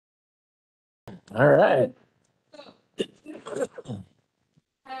All right.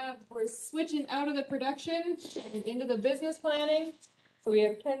 We're switching out of the production and into the business planning. So we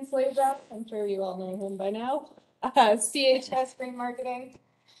have Ken Slezak, I'm sure you all know him by now, CHS Grain Marketing.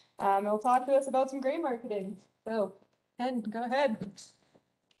 He'll talk to us about some grain marketing. So, Ken, go ahead.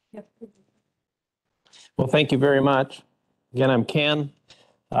 Yep. Well, thank you very much. Again, I'm Ken.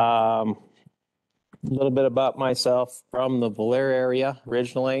 A little bit about myself, from the Blair area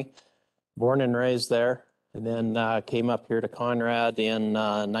originally, born and raised there, and then came up here to Conrad in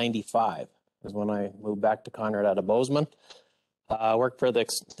 95 is when I moved back to Conrad out of Bozeman. I worked for the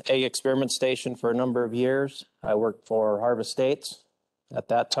egg experiment station for a number of years. I worked for Harvest States at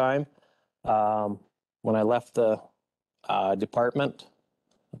that time. When I left the department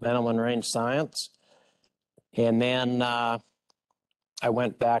of Animal and Range Science, and then I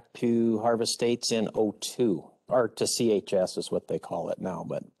went back to Harvest States in '02, or to CHS is what they call it now,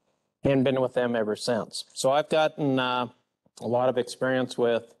 but and been with them ever since. So I've gotten a lot of experience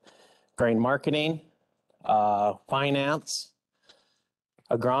with grain marketing, finance,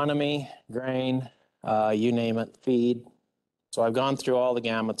 agronomy, grain, you name it, feed. So I've gone through all the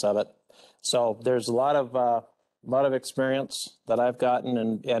gamuts of it. So there's a lot of experience that I've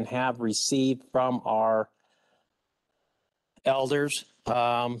gotten and have received from our elders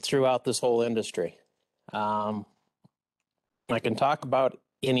throughout this whole industry. I can talk about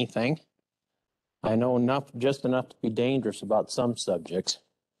anything. I know just enough to be dangerous about some subjects.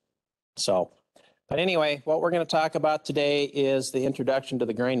 So, but anyway, what we're going to talk about today is the introduction to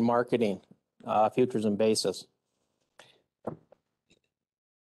the grain marketing, futures and basis.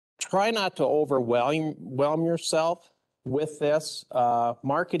 Try not to overwhelm yourself with this.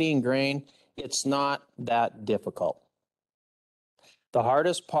 Marketing grain, it's not that difficult. The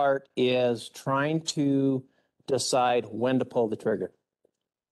hardest part is trying to decide when to pull the trigger.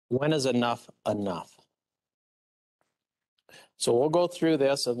 When is enough enough? So we'll go through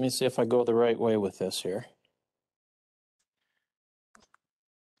this. Let me see if I go the right way with this here.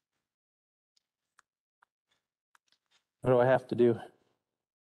 What do I have to do?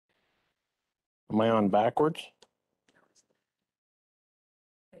 Am I on backwards?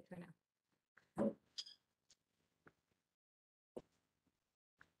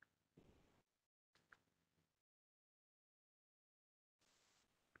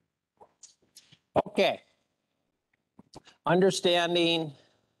 Okay. Understanding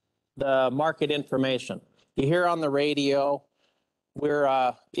the market information. You hear on the radio,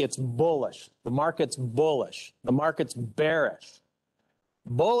 it's bullish. The market's bullish. The market's bearish.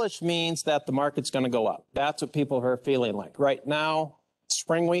 Bullish means that the market's going to go up. That's what people are feeling like. Right now,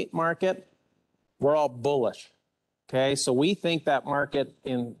 spring wheat market, we're all bullish. Okay, so we think that market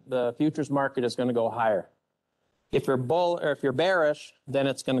in the futures market is going to go higher. If you're bearish, then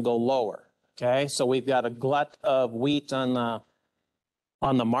it's going to go lower. Okay, so we've got a glut of wheat on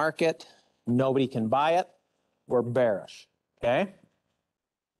the market. Nobody can buy it. We're bearish. Okay,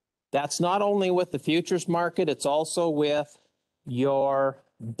 that's not only with the futures market, it's also with your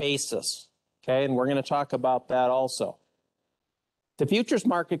basis. Okay, and we're going to talk about that also. The futures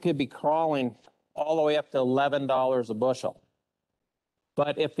market could be crawling all the way up to $11 a bushel.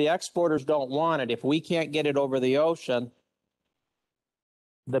 But if the exporters don't want it, if we can't get it over the ocean,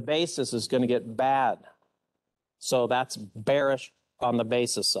 the basis is going to get bad. So that's bearish on the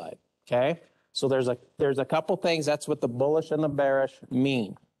basis side. Okay, so there's a couple things. That's what the bullish and the bearish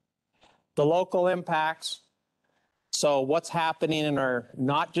mean. The local impacts. So what's happening in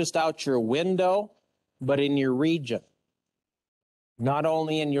not just out your window, but in your region. Not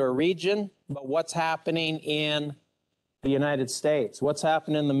only in your region, but what's happening in the United States. What's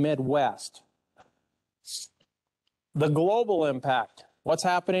happening in the Midwest. The global impact. What's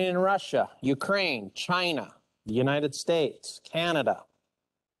happening in Russia, Ukraine, China, the United States, Canada.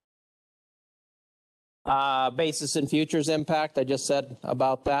 Basis and futures impact, I just said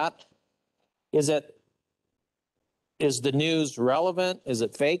about that. Is the news relevant? Is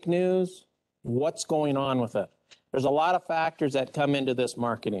it fake news? What's going on with it? There's a lot of factors that come into this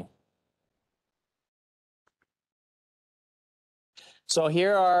marketing. So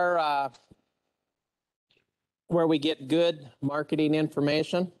here are where we get good marketing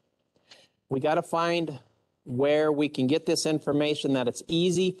information. We got to find where we can get this information that it's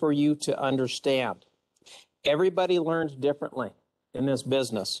easy for you to understand. Everybody learns differently in this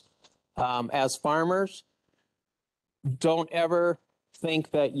business. As farmers, don't ever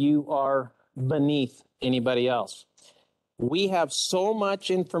think that you are beneath anybody else. We have so much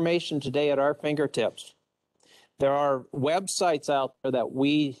information today at our fingertips. There are websites out there that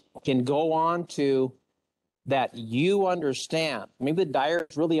we can go on to that you understand. Maybe the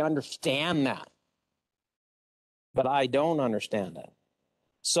dyers really understand that. but I don't understand it.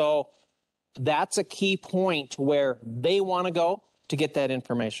 So that's a key point where they want to go to get that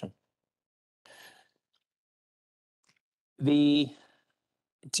information. The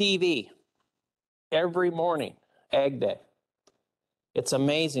TV, every morning, Ag Day. It's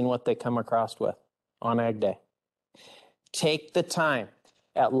amazing what they come across with on Ag Day. Take the time.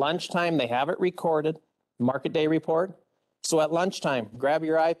 At lunchtime, they have it recorded, Market Day report. So at lunchtime, grab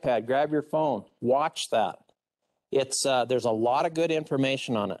your iPad, grab your phone, watch that. There's a lot of good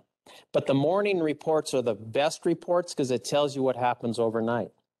information on it. But the morning reports are the best reports because it tells you what happens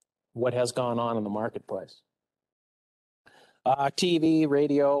overnight, what has gone on in the marketplace. TV,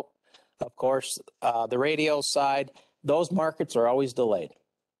 radio, of course, the radio side, those markets are always delayed.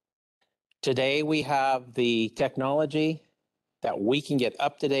 Today, we have the technology that we can get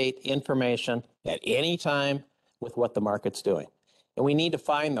up-to-date information at any time with what the market's doing. And we need to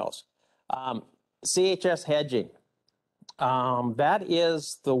find those. CHS hedging, that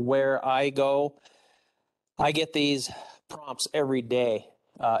is where I go. I get these prompts every day,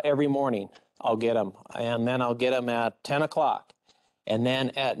 every morning. I'll get them, and then I'll get them at 10 o'clock, and then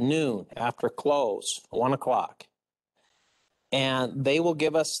at noon after close, 1 o'clock. And they will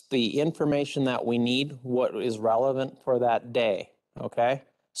give us the information that we need, what is relevant for that day, okay?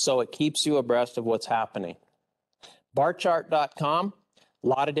 So it keeps you abreast of what's happening. Barchart.com, a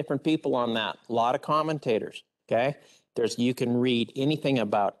lot of different people on that, a lot of commentators, okay? You can read anything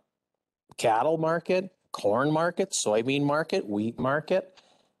about cattle market, corn market, soybean market, wheat market.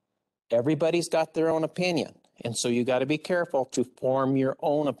 Everybody's got their own opinion. And so you got to be careful to form your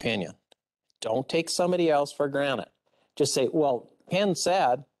own opinion. Don't take somebody else for granted. Just say, well, Ken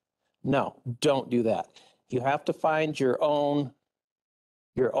said, no, don't do that. You have to find your own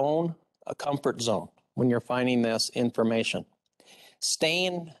comfort zone when you're finding this information.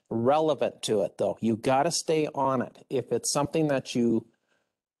 Staying relevant to it, though. You got to stay on it. If it's something that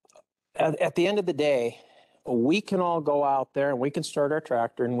at the end of the day, we can all go out there and we can start our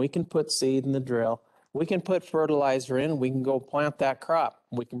tractor and we can put seed in the drill. We can put fertilizer in, we can go plant that crop.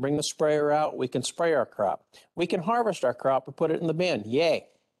 We can bring the sprayer out, we can spray our crop. We can harvest our crop and put it in the bin. Yay.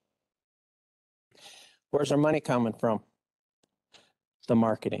 Where's our money coming from? The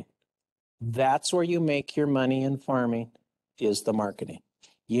marketing. That's where you make your money in farming, is the marketing.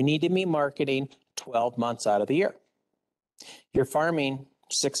 You need to be marketing 12 months out of the year. You're farming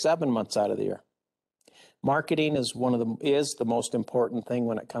 6-7 months out of the year. Marketing is the most important thing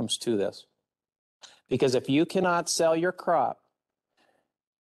when it comes to this. Because if you cannot sell your crop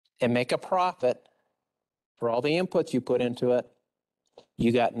and make a profit for all the inputs you put into it,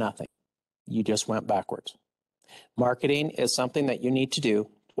 you got nothing. You just went backwards. Marketing is something that you need to do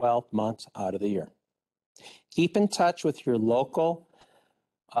 12 months out of the year. Keep in touch with your local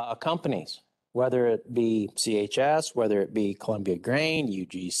companies, whether it be CHS, whether it be Columbia Grain,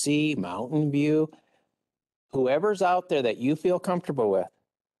 UGC, Mountain View, whoever's out there that you feel comfortable with.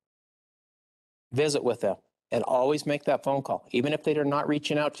 Visit with them and always make that phone call. Even if they're not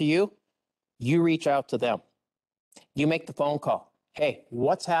reaching out to you, you reach out to them. You make the phone call. Hey,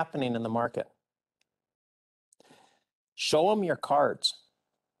 what's happening in the market? Show them your cards.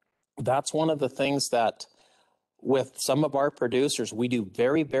 That's one of the things that with some of our producers, we do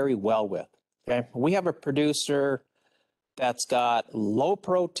very, very well with. Okay, we have a producer that's got low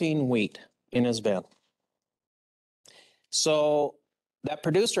protein wheat in his bin. So that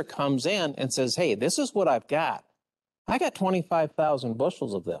producer comes in and says, hey, this is what I've got. I got 25,000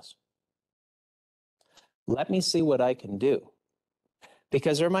 bushels of this. Let me see what I can do.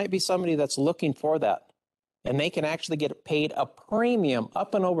 Because there might be somebody that's looking for that. And they can actually get paid a premium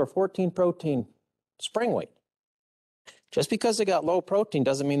up and over 14 protein spring wheat. Just because they got low protein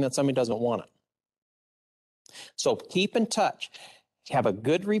doesn't mean that somebody doesn't want it. So keep in touch. Have a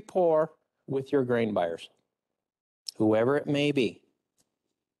good rapport with your grain buyers, whoever it may be.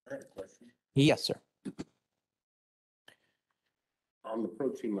 I have a question. Yes, sir. On the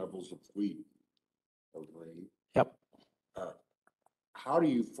protein levels of wheat or grain, Yep. how do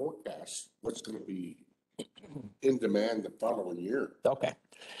you forecast what's going to be in demand the following year? Okay.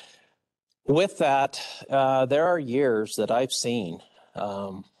 With that, there are years that I've seen,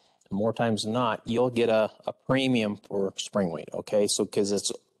 more times than not, you'll get a premium for spring wheat, okay? So because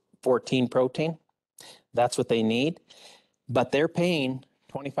it's 14 protein, that's what they need. But they're paying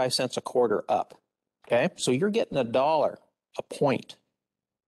 25 cents a quarter up, okay? So you're getting $1 a point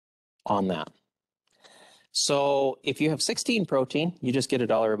on that. So if you have 16 protein, you just get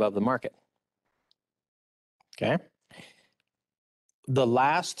 $1 above the market, okay? The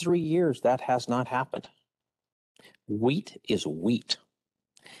last 3 years, that has not happened. Wheat is wheat.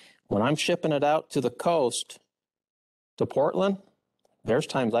 When I'm shipping it out to the coast, to Portland, there's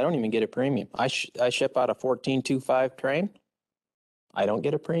times I don't even get a premium. I ship out a 14.25 train. I don't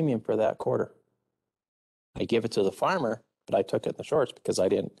get a premium for that quarter. I give it to the farmer, but I took it in the shorts because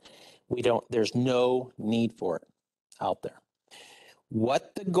there's no need for it out there.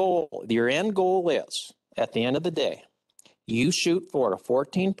 What your end goal is at the end of the day, you shoot for a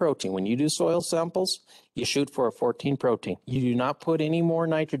 14 protein. When you do soil samples, you shoot for a 14 protein. You do not put any more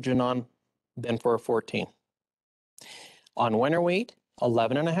nitrogen on than for a 14. On winter wheat,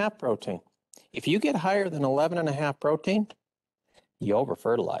 11.5 protein. If you get higher than 11.5 protein, you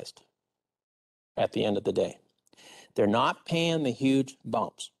over-fertilized at the end of the day. They're not paying the huge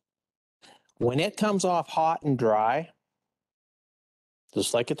bumps. When it comes off hot and dry,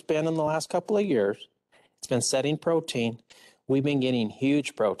 just like it's been in the last couple of years, it's been setting protein. We've been getting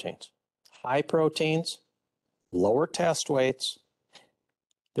huge proteins, high proteins, lower test weights.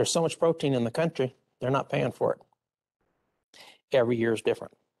 There's so much protein in the country, they're not paying for it. Every year is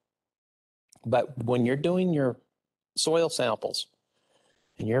different. But when you're doing your soil samples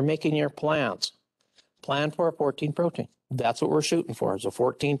and you're making your plans, plan for a 14 protein. That's what we're shooting for, is a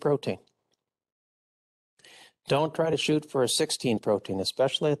 14 protein. Don't try to shoot for a 16 protein,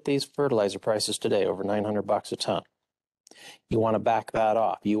 especially at these fertilizer prices today, over $900 a ton. You want to back that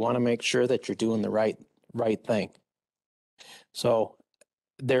off. You want to make sure that you're doing the right thing. So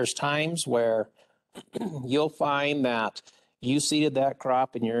there's times where you'll find that you seeded that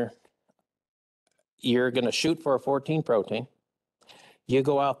crop and you're going to shoot for a 14 protein. You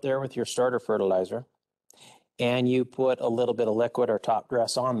go out there with your starter fertilizer and you put a little bit of liquid or top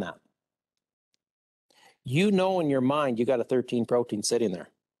dress on that. You know in your mind you got a 13 protein sitting there.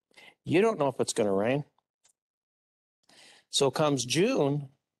 You don't know if it's going to rain. So comes June,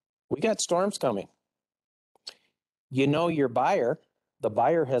 we got storms coming. You know your buyer, the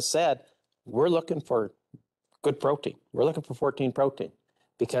buyer has said, we're looking for good protein. We're looking for 14 protein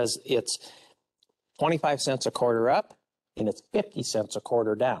because it's 25 cents a quarter up and it's 50 cents a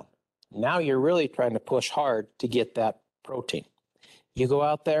quarter down. Now you're really trying to push hard to get that protein. You go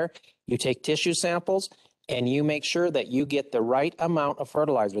out there, you take tissue samples, and you make sure that you get the right amount of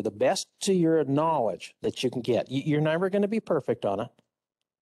fertilizer, the best to your knowledge that you can get. You're never going to be perfect on it.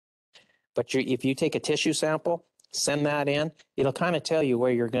 But if you take a tissue sample, send that in, it'll kind of tell you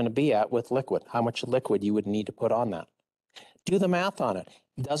where you're going to be at with liquid, how much liquid you would need to put on that. Do the math on it.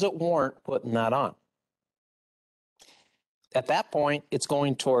 Does it warrant putting that on? At that point, it's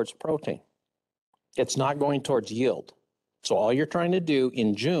going towards protein. It's not going towards yield. So all you're trying to do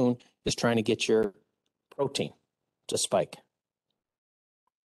in June is trying to get your protein to spike.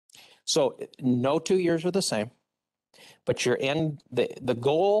 So no 2 years are the same, but the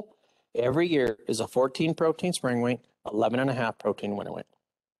goal every year is a 14 protein spring wheat, 11.5 protein winter wheat.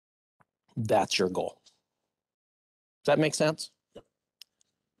 That's your goal. Does that make sense?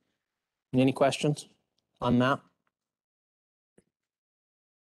 Any questions on that?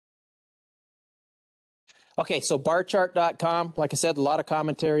 Okay, so barchart.com, like I said, a lot of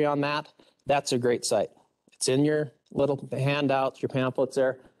commentary on that. That's a great site. It's in your little handouts, your pamphlets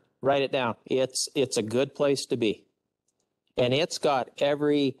there. Write it down. It's a good place to be. And it's got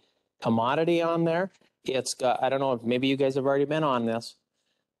every commodity on there. It's got, I don't know if maybe you guys have already been on this,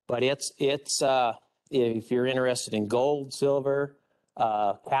 but it's if you're interested in gold, silver,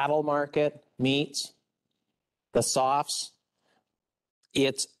 cattle market, meats, the softs,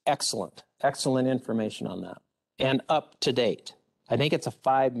 it's excellent information on that and up to date. I think it's a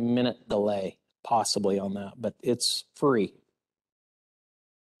 5-minute delay possibly on that, but it's free.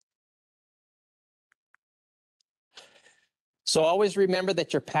 So always remember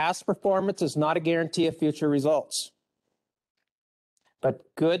that your past performance is not a guarantee of future results. But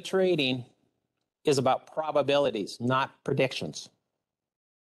good trading is about probabilities, not predictions.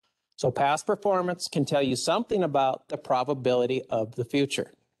 So past performance can tell you something about the probability of the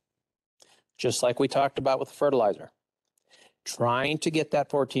future. Just like we talked about with fertilizer. Trying to get that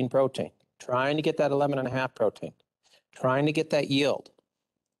 14 protein, trying to get that 11.5 protein, trying to get that yield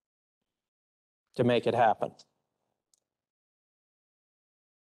to make it happen.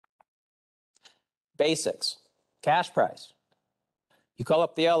 Basics, cash price. You call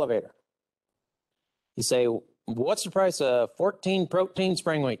up the elevator. You say, what's the price of 14 protein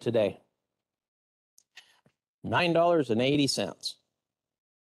spring wheat today? $9.80.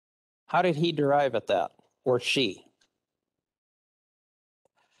 How did he derive at that, or she?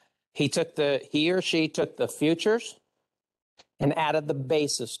 He or she took the futures and added the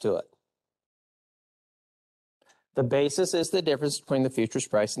basis to it. The basis is the difference between the futures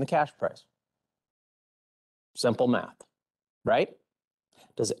price and the cash price. Simple math, right?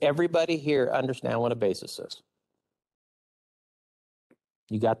 Does everybody here understand what a basis is?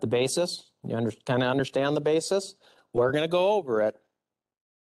 You got the basis? You kind of understand the basis? We're going to go over it.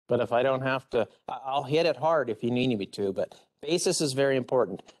 But if I don't have to, I'll hit it hard if you need me to. But basis is very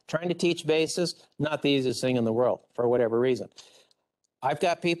important. Trying to teach basis, not the easiest thing in the world for whatever reason. I've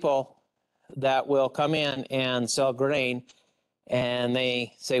got people that will come in and sell grain and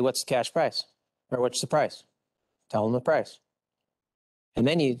they say, what's the cash price? Or what's the price? Tell them the price. And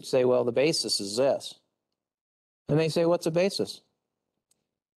then you say, well, the basis is this. And they say, what's the basis?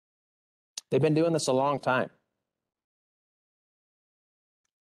 They've been doing this a long time.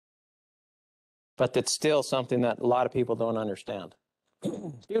 But it's still something that a lot of people don't understand.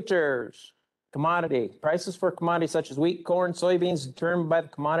 Futures, commodity, prices for commodities such as wheat, corn, soybeans determined by the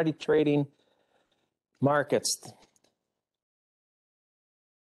commodity trading markets.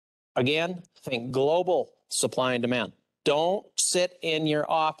 Again, think global supply and demand. Don't sit in your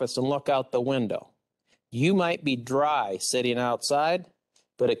office and look out the window. You might be dry sitting outside,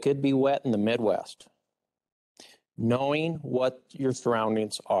 but it could be wet in the Midwest. Knowing what your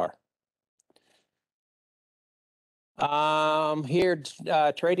surroundings are. Here,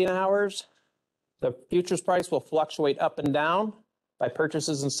 trading hours, the futures price will fluctuate up and down by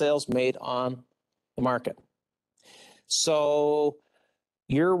purchases and sales made on the market. So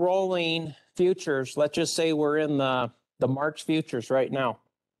you're rolling futures. Let's just say we're in the March futures right now.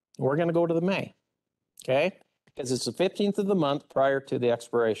 We're going to go to the May, okay? Because it's the 15th of the month prior to the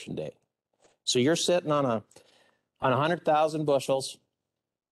expiration date. So you're sitting on 100,000 bushels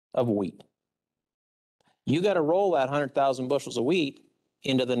of wheat. You got to roll that 100,000 bushels of wheat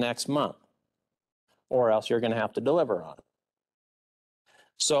into the next month, or else you're going to have to deliver on it.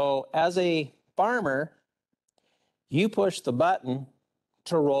 So as a farmer, you push the button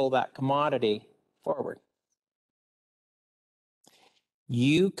to roll that commodity forward.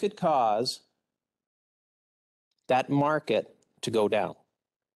 You could cause that market to go down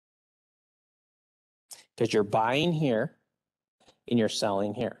because you're buying here and you're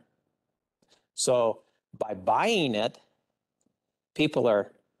selling here. So by buying it, people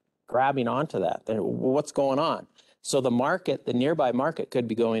are grabbing onto that. What's going on? So the market, the nearby market could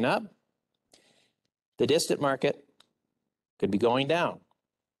be going up. The distant market could be going down.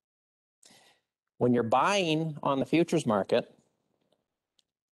 When you're buying on the futures market,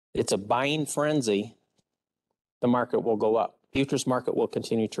 it's a buying frenzy. The market will go up. Futures market will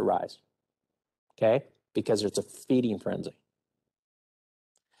continue to rise. Okay? Because it's a feeding frenzy.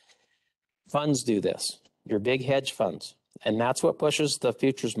 Funds do this. Your big hedge funds. And that's what pushes the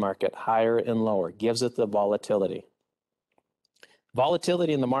futures market higher and lower, gives it the volatility.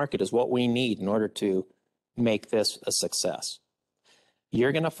 Volatility in the market is what we need in order to make this a success.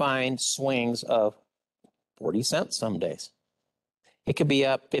 You're going to find swings of 40 cents some days. It could be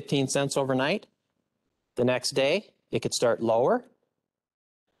up 15 cents overnight. The next day, it could start lower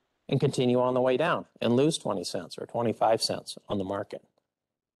and continue on the way down and lose 20 cents or 25 cents on the market.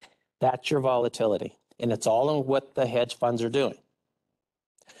 That's your volatility. And it's all in what the hedge funds are doing.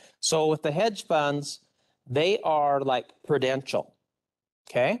 So with the hedge funds, they are like Prudential.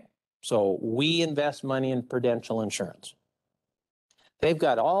 Okay? So we invest money in Prudential insurance. They've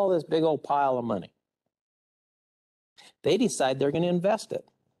got all this big old pile of money. They decide they're going to invest it.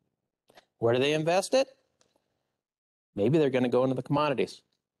 Where do they invest it? Maybe they're going to go into the commodities.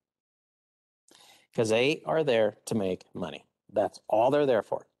 Because they are there to make money. That's all they're there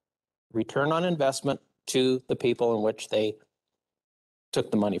for. Return on investment to the people in which they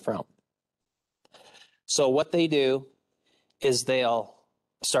took the money from. So what they do is they'll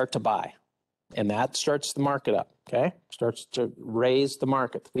start to buy. And that starts the market up, okay? Starts to raise the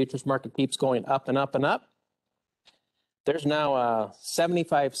market. The futures market keeps going up and up and up. There's now a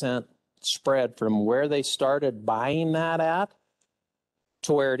 75-cent spread from where they started buying that at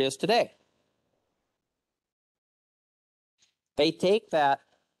to where it is today. They take that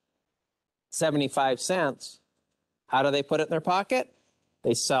 75 cents. How do they put it in their pocket?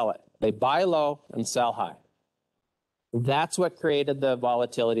 They sell it. They buy low and sell high. That's what created the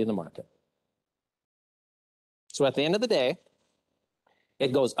volatility in the market. So at the end of the day,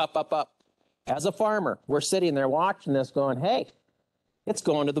 it goes up, up, up. As a farmer, we're sitting there watching this going, hey, it's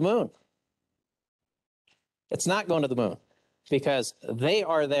going to the moon. It's not going to the moon because they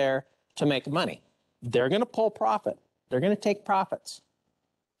are there to make money. They're going to pull profit. They're going to take profits.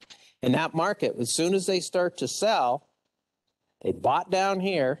 In that market, as soon as they start to sell, they bought down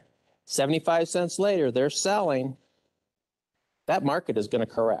here, 75 cents later, they're selling. That market is going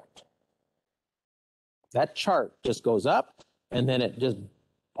to correct. That chart just goes up and then it just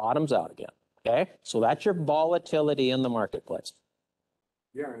bottoms out again. Okay? So that's your volatility in the marketplace.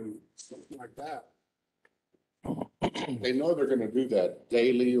 Yeah, and something like that. they know they're gonna do that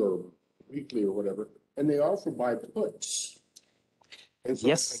daily or weekly or whatever, and they also buy puts. And so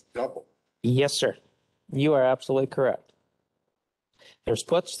Yes. it's double. Yes, sir. You are absolutely correct. There's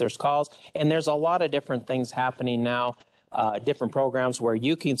puts, there's calls, and there's a lot of different things happening now, different programs where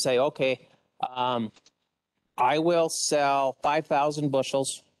you can say, okay, I will sell 5,000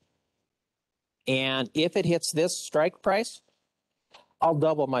 bushels, and if it hits this strike price, I'll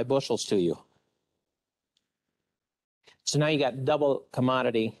double my bushels to you. So now you got double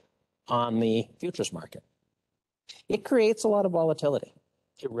commodity on the futures market. It creates a lot of volatility.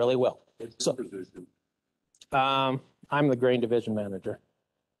 It really will. It's So- your position. I'm the grain division manager.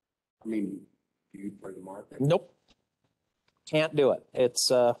 I mean, do you play the market? Nope. Can't do it. It's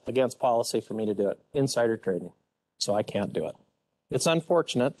against policy for me to do it. Insider trading. So I can't do it. It's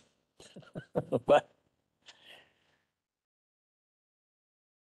unfortunate, but.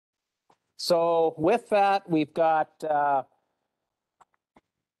 So with that, we've got,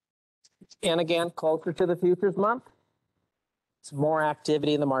 and again, closer to the futures month, some more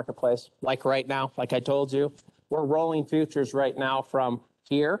activity in the marketplace. Like right now, like I told you, we're rolling futures right now from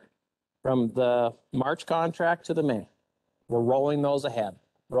here, from the March contract to the May. We're rolling those ahead,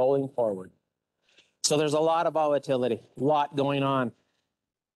 rolling forward. So there's a lot of volatility, a lot going on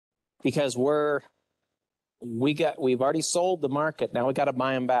because we've already sold the market. Now we got to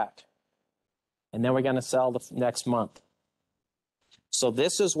buy them back. And then we're going to sell the next month. So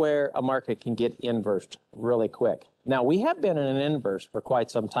this is where a market can get inversed really quick. Now we have been in an inverse for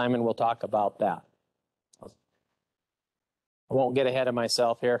quite some time, and we'll talk about that. I won't get ahead of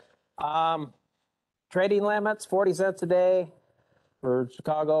myself here. Trading limits, 40 cents a day for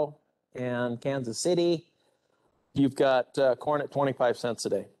Chicago and Kansas City. You've got corn at 25 cents a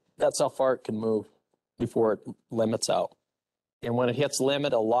day. That's how far it can move before it limits out. And when it hits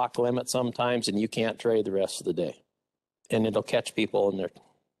limit, it'll lock limit sometimes, and you can't trade the rest of the day. And it'll catch people in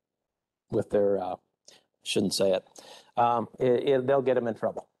shouldn't say it. They'll get them in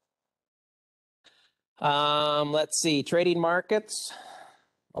trouble. Let's see, trading markets,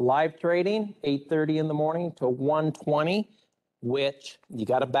 live trading, 8:30 in the morning to 1:20, which you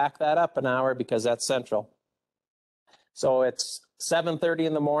got to back that up an hour because that's central. So it's 7:30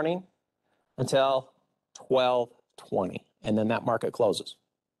 in the morning until 12:20, and then that market closes.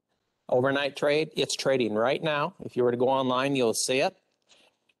 Overnight trade, it's trading right now. If you were to go online, you'll see it.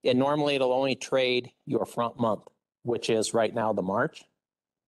 And normally it'll only trade your front month, which is right now the March.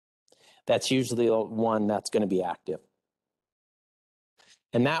 That's usually the one that's going to be active.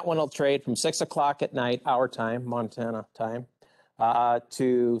 And that one will trade from 6 o'clock at night, our time, Montana time,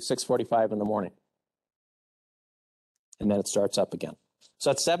 to 6:45 in the morning. And then it starts up again. So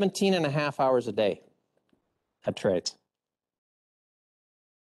it's 17 and a half hours a day that trades.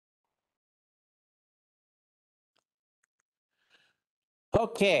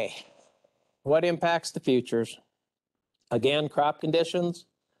 Okay, what impacts the futures? Again, crop conditions,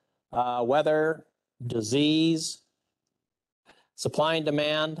 weather, disease, supply and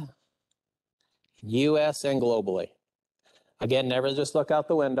demand, U.S. and globally. Again, never just look out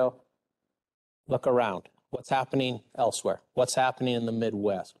the window. Look around. What's happening elsewhere? What's happening in the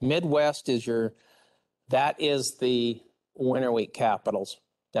Midwest? Midwest is that is the winter wheat capitals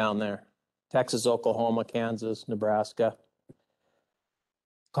down there. Texas, Oklahoma, Kansas, Nebraska,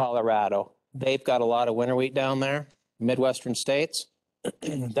 Colorado. They've got a lot of winter wheat down there, Midwestern states.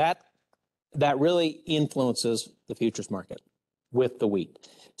 That really influences the futures market with the wheat.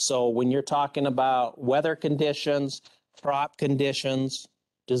 So when you're talking about weather conditions, crop conditions,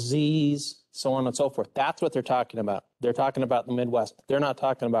 disease, so on and so forth, that's what they're talking about. They're talking about the Midwest. They're not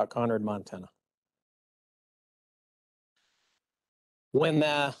talking about Conard, Montana. When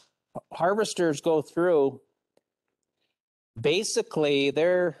the harvesters go through, basically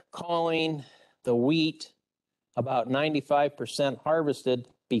they're calling the wheat about 95% harvested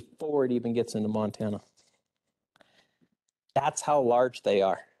before it even gets into Montana. That's how large they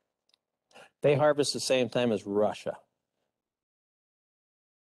are. They harvest the same time as Russia.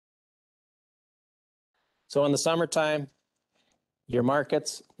 So in the summertime, your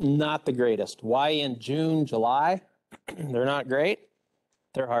market's not the greatest. Why in June, July? They're not great.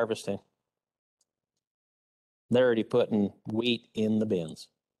 They're harvesting. They're already putting wheat in the bins.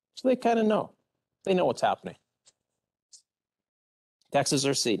 So they kind of know. They know what's happening. Texas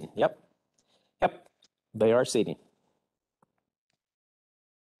are seeding. Yep. They are seeding.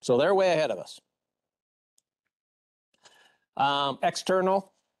 So they're way ahead of us.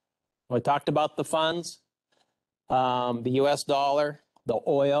 External, we talked about the funds, the US dollar, the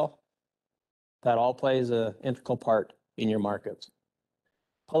oil, that all plays an integral part in your markets.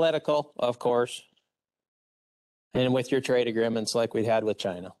 Political, of course. and with your trade agreements like we had with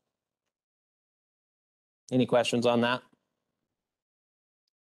China. Any questions on that?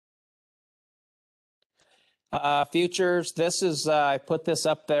 Futures, this is, I put this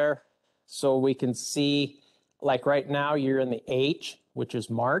up there so we can see, like right now, you're in the H, which is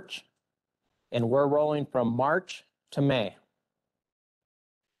March, and we're rolling from March to May.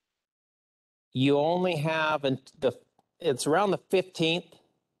 You only have, it's around the 15th,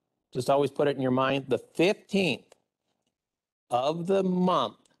 just always put it in your mind, the 15th of the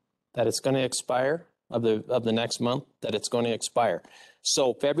month that it's going to expire, of the next month that it's going to expire.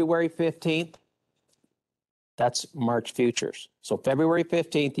 So February 15th, that's March futures. So February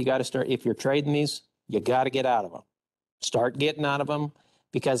 15th, you got to start, if you're trading these, you got to get out of them. Start getting out of them,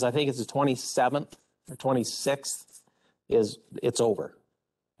 because I think it's the 27th or 26th it's over,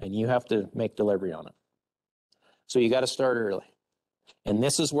 and you have to make delivery on it. So you got to start early. And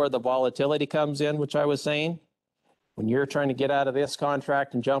this is where the volatility comes in, which I was saying. When you're trying to get out of this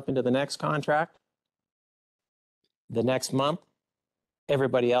contract and jump into the next contract, the next month,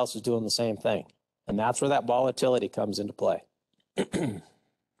 everybody else is doing the same thing. And that's where that volatility comes into play.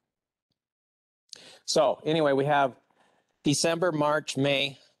 So anyway, we have December, March,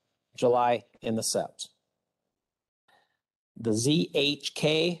 May, July in the sets. The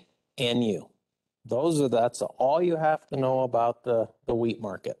ZHK and U. That's all you have to know about the wheat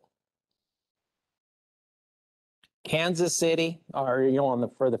market. Kansas City are,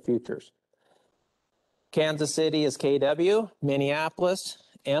 for the futures. Kansas City is KW, Minneapolis,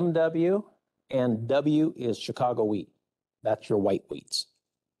 MW, and W is Chicago wheat. That's your white wheats.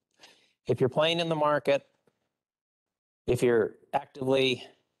 If you're playing in the market, if you're actively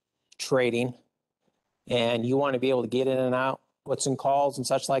trading and you want to be able to get in and out, what's in calls and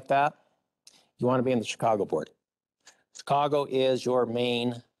such like that, you want to be in the Chicago board. Chicago is your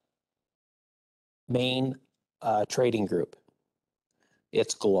main trading group.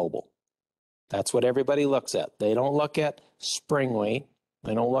 It's global. That's what everybody looks at. They don't look at spring wheat.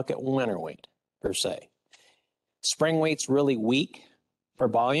 They don't look at winter wheat per se. Spring wheat's really weak for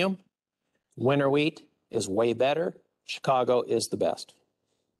volume. Winter wheat is way better. Chicago is the best.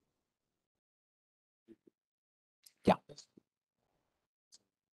 Yeah.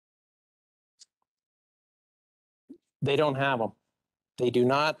 They don't have them. We do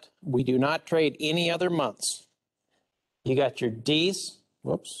not trade any other months. You got your D's,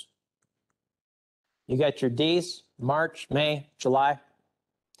 whoops. You got your D's, March, May, July.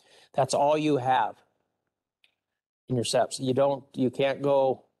 That's all you have in your SEPs. You can't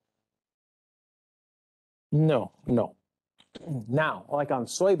go, no. Now, like on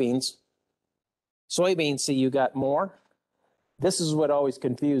soybeans, see, you got more. This is what always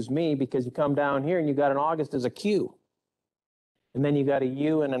confused me, because you come down here and you got an August as a Q. And then you got a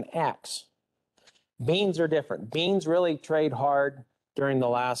U and an X. Beans are different. Beans really trade hard during the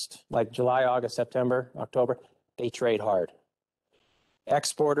last, like July, August, September, October. They trade hard.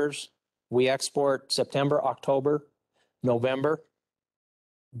 Exporters, we export September, October, November.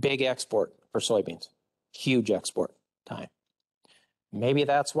 Big export for soybeans. Huge export time. Maybe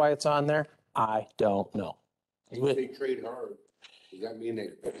that's why it's on there. I don't know. If they trade hard, does that mean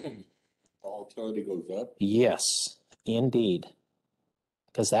that volatility goes up? Yes, indeed.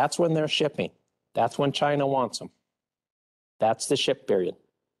 Because that's when they're shipping. That's when China wants them. That's the ship period.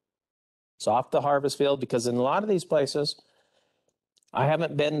 It's off the harvest field, because in a lot of these places, I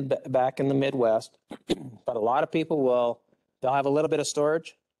haven't been back in the Midwest, but a lot of people they'll have a little bit of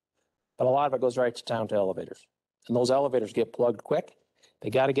storage, but a lot of it goes right to town to elevators. And those elevators get plugged quick. They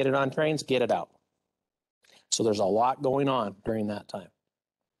got to get it on trains, get it out. So there's a lot going on during that time.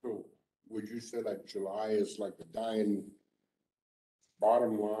 So would you say like July is like the dying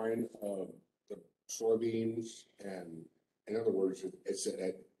bottom line of the soybeans, and in other words, it's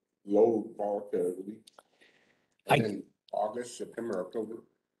at low volatility? And then August, September, October,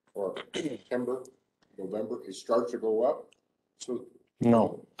 or September, November, it starts to go up? So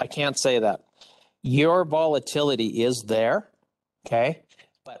No, I can't say that. Your volatility is there, okay?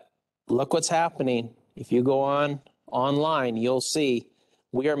 But look what's happening. If you go online, you'll see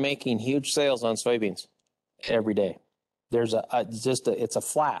we are making huge sales on soybeans every day. There's it's a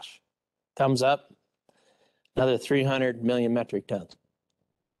flash. Comes up, another 300 million metric tons.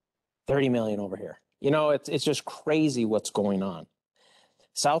 30 million over here. It's just crazy what's going on.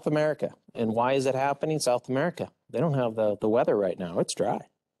 South America. And why is it happening? South America. They don't have the weather right now. It's dry.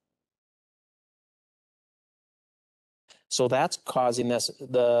 So that's causing this.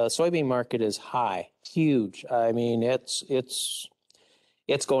 The soybean market is high, huge. I mean, it's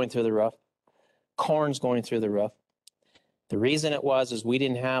going through the roof. Corn's going through the roof. The reason it was is we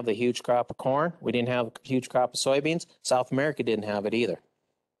didn't have the huge crop of corn. We didn't have a huge crop of soybeans. South America didn't have it either.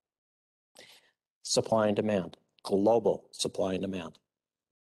 Supply and demand, global supply and demand.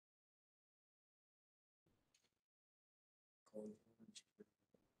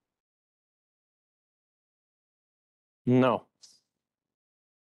 No.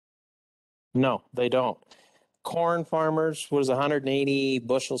 No, they don't. Corn farmers was 180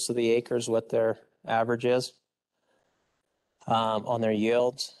 bushels to the acre is what their average is on their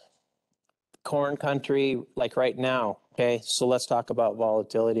yields. Corn country, like right now, okay, so let's talk about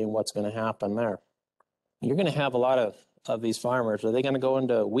volatility and what's going to happen there. You're going to have a lot of these farmers. Are they going to go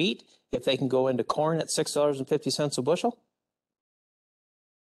into wheat if they can go into corn at $6.50 a bushel?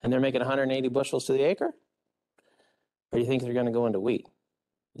 And they're making 180 bushels to the acre? Or do you think they're going to go into wheat?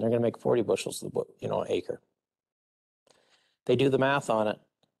 They're going to make 40 bushels to the acre. They do the math on it.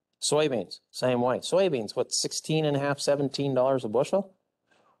 Soybeans, same way. Soybeans, what, $16.50, $17 a bushel?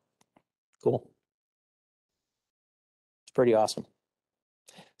 Cool. It's pretty awesome.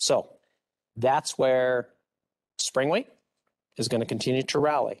 So that's where spring wheat is going to continue to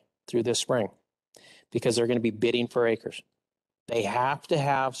rally through this spring because they're going to be bidding for acres. They have to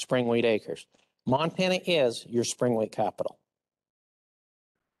have spring wheat acres. Montana is your spring wheat capital.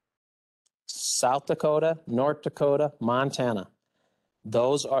 South Dakota, North Dakota, Montana.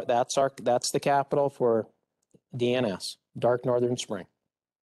 That's the capital for DNS, Dark Northern Spring.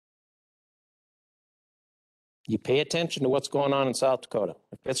 You pay attention to what's going on in South Dakota.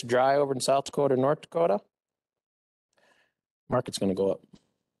 If it's dry over in South Dakota, North Dakota, market's going to go up.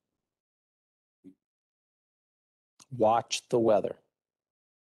 Watch the weather.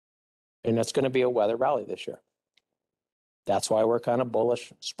 And it's going to be a weather rally this year. That's why we're kind of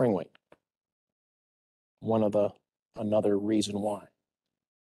bullish spring wheat. Another reason why.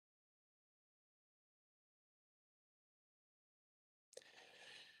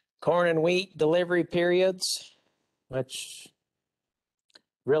 Corn and wheat delivery periods, which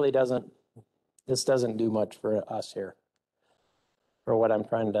really doesn't do much for us here for what I'm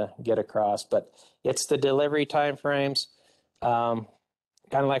trying to get across, but it's the delivery time frames. Kind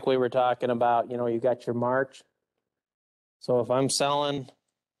of like we were talking about, you got your March. So if I'm selling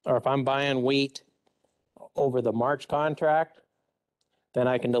or if I'm buying wheat over the March contract, then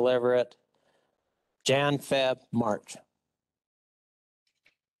I can deliver it Jan, Feb, March.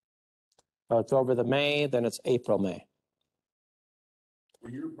 If it's over the May, then it's April, May.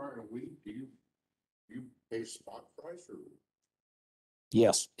 When you're buying wheat, do you pay spot price or?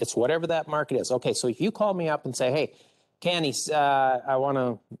 Yes, it's whatever that market is. Okay, so if you call me up and say, hey, Kenny, I want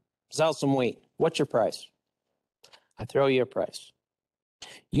to sell some wheat. What's your price? I throw you a price.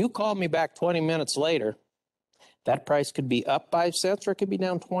 You call me back 20 minutes later, that price could be up 5 cents or it could be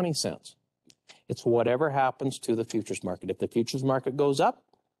down 20 cents. It's whatever happens to the futures market. If the futures market goes up,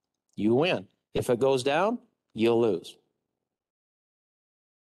 you win. If it goes down, you'll lose.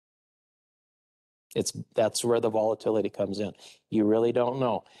 That's where the volatility comes in. You really don't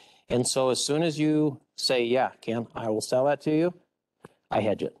know. And so as soon as you say, yeah, Ken, I will sell that to you, I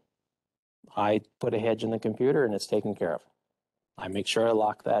hedge it. I put a hedge in the computer and it's taken care of. I make sure I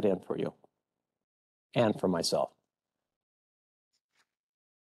lock that in for you and for myself.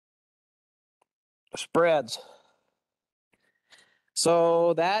 Spreads.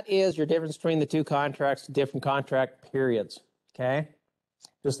 So that is your difference between the two contracts, different contract periods, okay?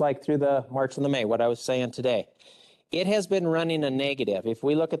 Just like through the March and the May, what I was saying today. It has been running a negative. If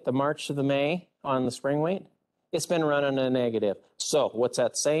we look at the March to the May on the spring wheat, it's been running a negative. So what's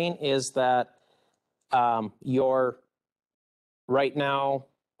that saying is that right now,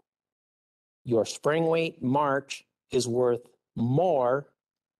 your spring wheat March is worth more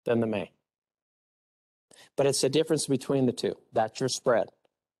than the May. But it's the difference between the two. That's your spread.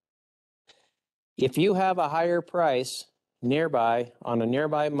 If you have a higher price nearby on a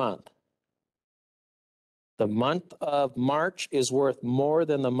nearby month, the month of March is worth more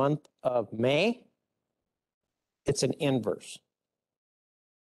than the month of May, it's an inverse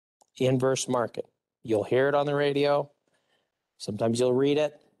market. You'll hear it on the radio. Sometimes you'll read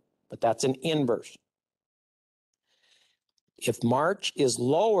it, but that's an inverse. If March is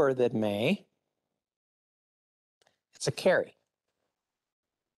lower than May, it's a carry.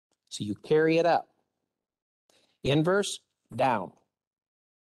 So you carry it up. Inverse, down.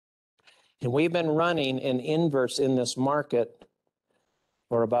 And we've been running an inverse in this market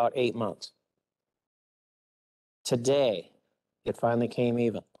for about 8 months. Today, it finally came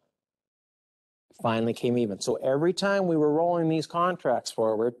even. So every time we were rolling these contracts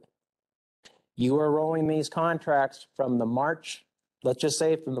forward, you were rolling these contracts from the March, let's just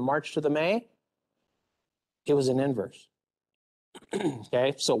say from the March to the May, it was an inverse.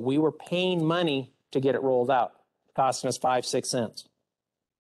 Okay, so we were paying money to get it rolled out, costing us 5-6 cents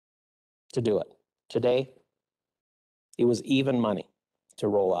to do it. Today, it was even money to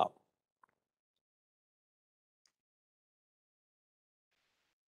roll out.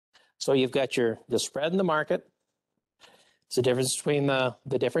 So you've got the spread in the market. It's the difference between the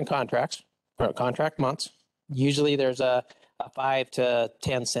different contracts or contract months. Usually there's a 5 to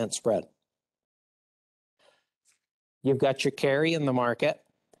 10 cent spread. You've got your carry in the market.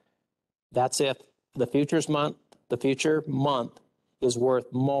 That's if the future month is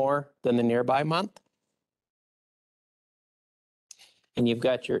worth more than the nearby month. And you've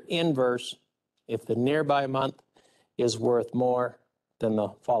got your inverse if the nearby month is worth more than the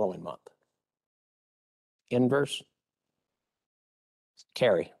following month. Inverse,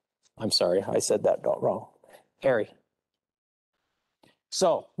 carry. I'm sorry, I said that wrong. Carry.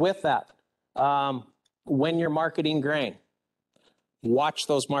 So with that, when you're marketing grain, watch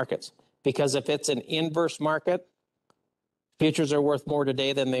those markets, because if it's an inverse market, futures are worth more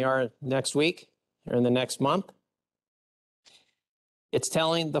today than they are next week or in the next month. It's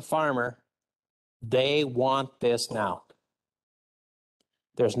telling the farmer they want this now.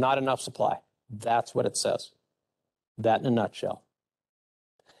 There's not enough supply. That's what it says. That in a nutshell.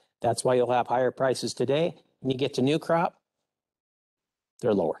 That's why you'll have higher prices today. When you get to new crop,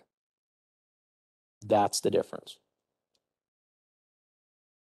 they're lower. That's the difference.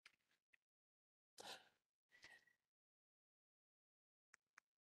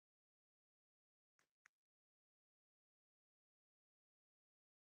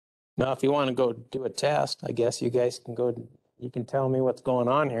 Now, if you want to go do a test, I guess you guys can go, you can tell me what's going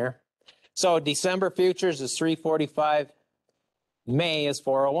on here. So December futures is 345. May is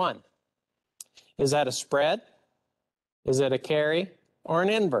 401. Is that a spread? Is it a carry or an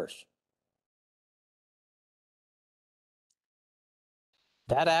inverse?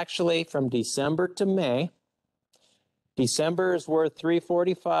 That actually, from December to May, December is worth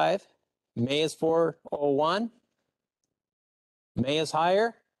 345. May is 401. May is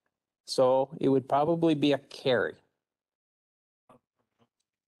higher. So it would probably be a carry.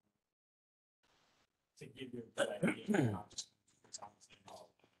 To give you a good idea.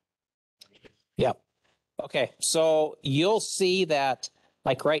 Yeah. Okay. So you'll see that,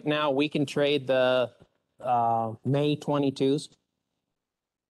 like right now, we can trade the May 22s.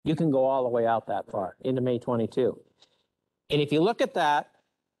 You can go all the way out that far into May 22. And if you look at that,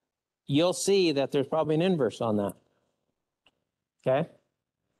 you'll see that there's probably an inverse on that. Okay.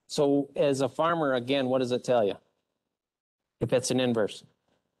 So as a farmer, again, what does it tell you? If it's an inverse,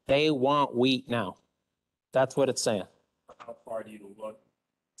 they want wheat now. That's what it's saying. How far do you look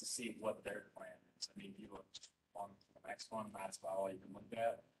to see what their plan is? I mean, you look on the next one, that's about all you can look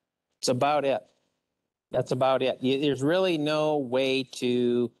at. It's about it. That's about it. There's really no way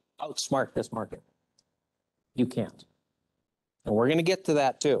to outsmart this market. You can't. And we're going to get to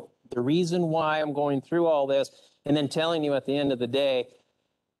that too. The reason why I'm going through all this and then telling you at the end of the day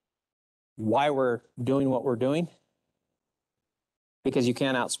why we're doing what we're doing, because you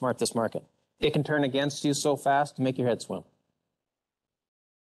can't outsmart this market. It can turn against you so fast to make your head swim.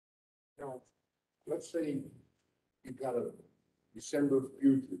 Now, let's say you've got a December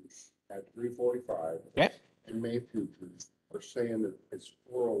futures at 345. Okay. And May futures are saying that it's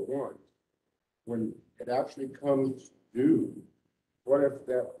 401. When it actually comes due, what if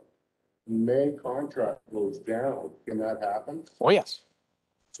that May contract goes down? Can that happen? Oh, yes.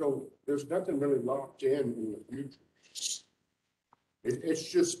 So there's nothing really locked in the future.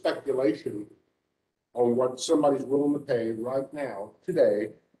 It's just speculation on what somebody's willing to pay right now,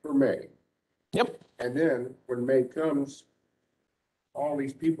 today, for May. Yep. And then when May comes, all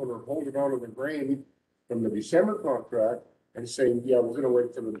these people are holding on to the grain from the December contract and saying, yeah, we're going to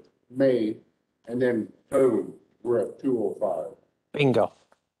wait for the May, and then boom, we're at 205. Bingo.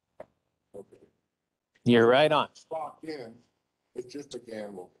 Okay. You're right on. It's locked in. It's just a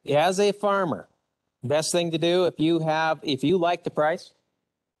gamble. As a farmer, best thing to do if you like the price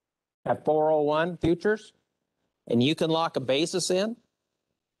at 401 futures and you can lock a basis in,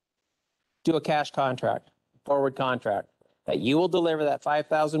 do a cash contract, forward contract, that you will deliver that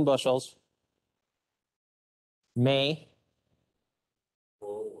 5,000 bushels May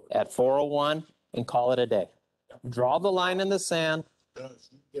at 401 and call it a day. Draw the line in the sand. Does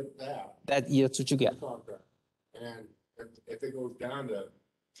you get that That's what you get. contract? And if it goes down to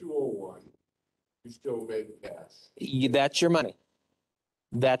 201, you still make cash. That's your money.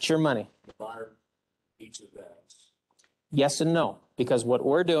 That's your money. The buyer each of that. Yes and no, because what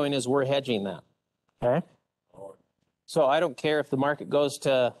we're doing is we're hedging that. Okay. So I don't care if the market goes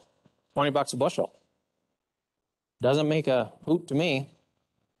to 20 bucks a bushel. Doesn't make a hoot to me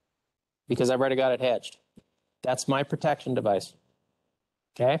because I've already got it hedged. That's my protection device.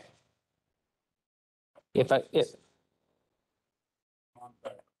 Okay? If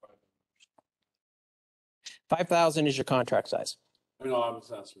 5,000 is your contract size. No, I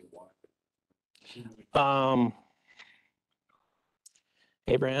was asking why.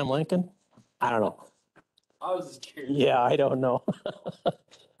 Abraham Lincoln? I don't know. I was just curious. Yeah, I don't know.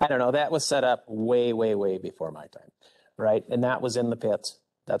 I don't know. That was set up way, way, way before my time, right? And that was in the pits.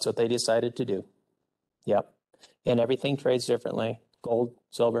 That's what they decided to do. Yep. And everything trades differently. Gold,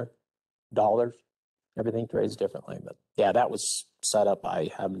 silver, dollars, everything trades differently. But yeah, that was set up.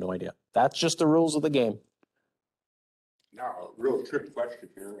 I have no idea. That's just the rules of the game. Now, a real trick question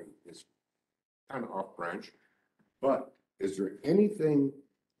here, and it's kind of off branch, but is there anything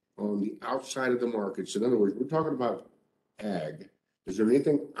on the outside of the markets? In other words, we're talking about ag. Is there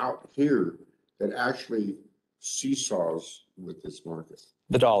anything out here that actually seesaws with this market?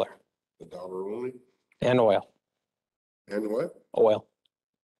 The dollar The dollar only? and oil. And what? Oil.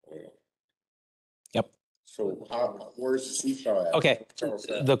 Oil. Yep. So where's the seesaw at? Okay. Tell us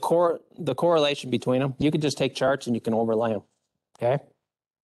that. The correlation between them, you can just take charts and you can overlay them. Okay.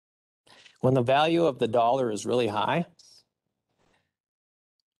 When the value of the dollar is really high,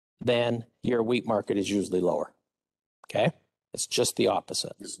 then your wheat market is usually lower. Okay. It's just the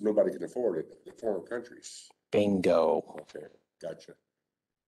opposite. Because nobody can afford it in foreign countries. Bingo. Okay, gotcha.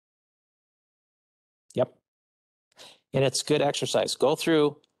 Yep. And it's good exercise. Go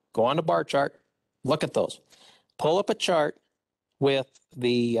on a bar chart, look at those. Pull up a chart with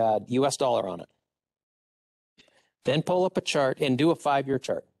the US dollar on it. Then pull up a chart and do a 5-year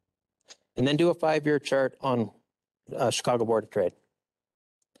chart. And then do a 5-year chart on Chicago Board of Trade.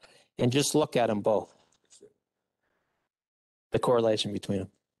 And just look at them both. The correlation between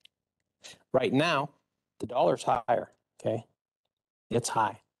them. Right now, the dollar's higher, okay? It's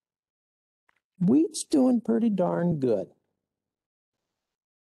high. Wheat's doing pretty darn good.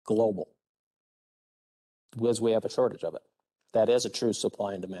 Global. Because we have a shortage of it. That is a true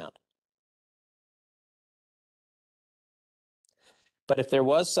supply and demand. But if there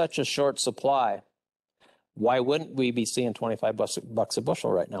was such a short supply, why wouldn't we be seeing 25 bucks a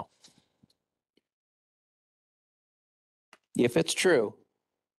bushel right now? If it's true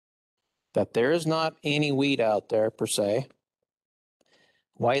that there is not any wheat out there per se,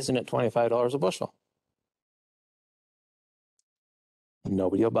 why isn't it $25 a bushel?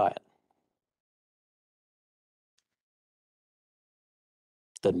 Nobody will buy it.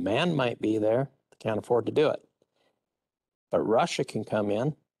 The demand might be there, they can't afford to do it. But Russia can come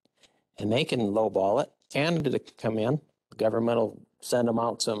in and they can lowball it. Canada can come in, the government will send them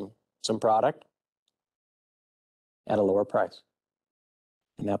out some product at a lower price.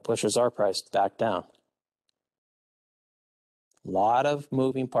 And that pushes our price back down. A lot of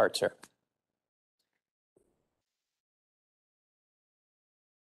moving parts here.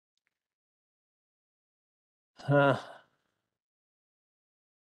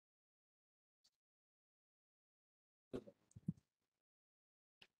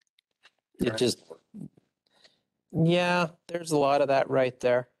 It just, yeah, there's a lot of that right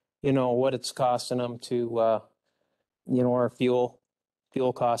there. You know, what it's costing them to, our fuel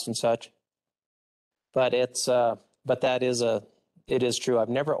costs and such. But it is true. I've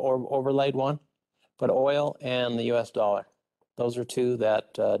never overlaid one, but oil and the US dollar. Those are two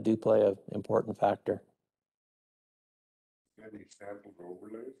that do play an important factor. Any samples or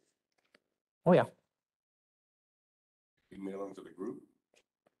overlays? Oh, yeah, Email them to the group?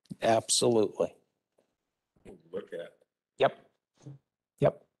 absolutely. Look at. Yep.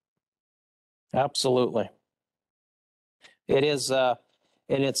 Absolutely. It is, and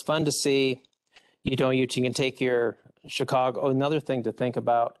it's fun to see, you can take your Chicago. Another thing to think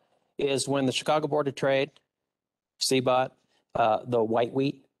about is when the Chicago Board of Trade, CBOT, the white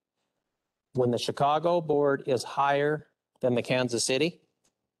wheat, when the Chicago board is higher than the Kansas City,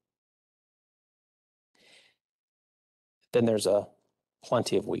 then there's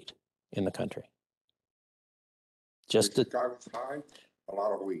plenty of wheat in the country. Just Chicago's high, a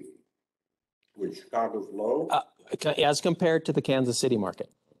lot of wheat. When Chicago's low, as compared to the Kansas City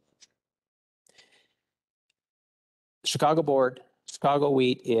market. Chicago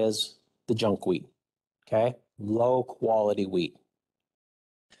wheat is the junk wheat, okay? Low quality wheat.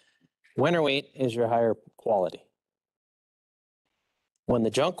 Winter wheat is your higher quality. When the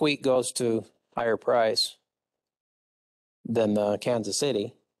junk wheat goes to higher price than the Kansas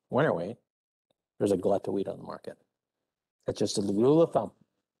City winter wheat, there's a glut of wheat on the market. That's just a rule of thumb.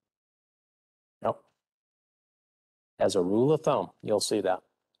 Yep. As a rule of thumb, you'll see that.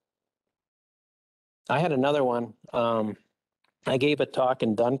 I had another one. I gave a talk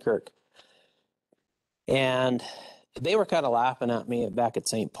in Dunkirk, and they were kind of laughing at me back at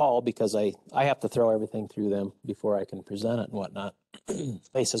St. Paul because I have to throw everything through them before I can present it and whatnot.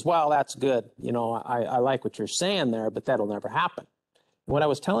 They says, well, that's good. You know, I like what you're saying there, but that'll never happen. What I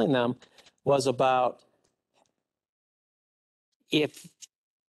was telling them was about if,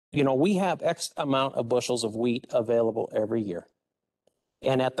 you know, we have X amount of bushels of wheat available every year.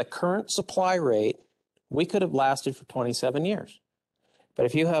 And at the current supply rate, we could have lasted for 27 years. But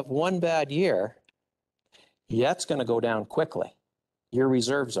if you have one bad year, that's going to go down quickly. Your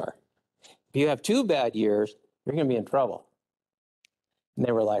reserves are. If you have 2 bad years, you're going to be in trouble. And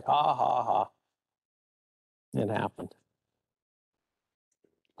they were like, ha, ha, ha. It happened.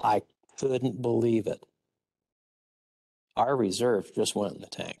 I couldn't believe it. Our reserves just went in the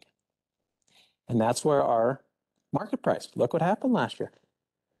tank. And that's where our market price, look what happened last year.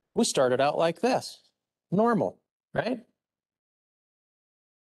 We started out like this, normal, right?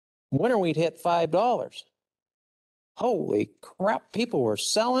 Winter wheat hit $5. Holy crap, people were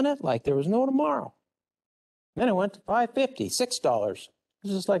selling it like there was no tomorrow. Then it went to $5.50, $6. It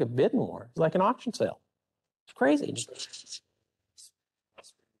was just like a bidding war. It's like an auction sale. It's crazy.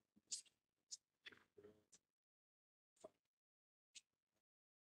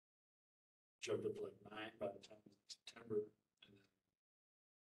 Jumped up to like 9 by the time of September.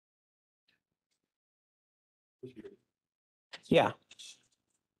 And then Yeah.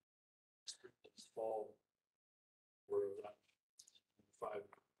 this fall, where that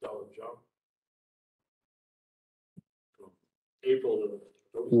 $5 jump. From April to.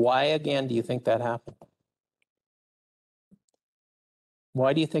 Why again do you think that happened?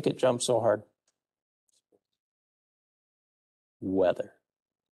 Why do you think it jumped so hard? Weather.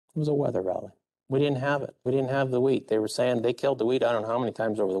 It was a weather rally. We didn't have it. We didn't have the wheat. They were saying they killed the wheat, I don't know how many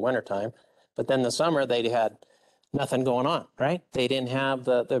times over the winter time, but then the summer they had nothing going on, right? They didn't have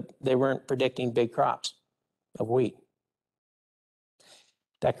they weren't predicting big crops of wheat.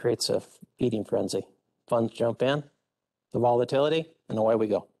 That creates a feeding frenzy. Funds jump in, the volatility, and away we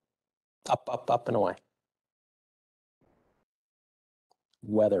go. Up, up, up, and away.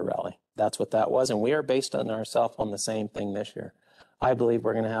 Weather rally. That's what that was. And we are based on ourselves on the same thing this year. I believe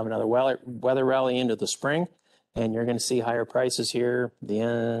we're going to have another weather rally into the spring, and you're going to see higher prices here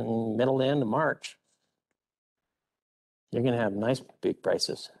middle to end of March. You're going to have nice big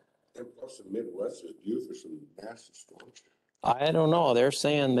prices. And plus the Midwest is due for some massive storms. I don't know. They're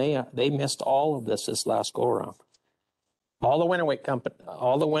saying they missed all of this last go around. All the winter wheat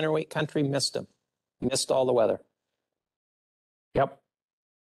country missed them. Missed all the weather. Yep.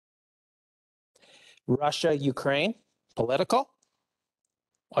 Russia, Ukraine, political.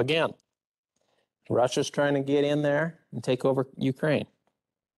 Again, Russia's trying to get in there and take over Ukraine.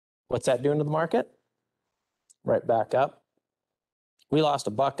 What's that doing to the market? Right back up. We lost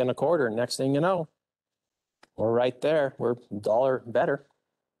 $1.25. Next thing you know, we're right there. We're $1 better.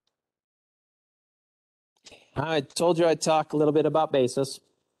 I told you I'd talk a little bit about basis.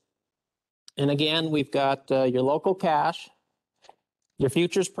 And again, we've got your local cash, your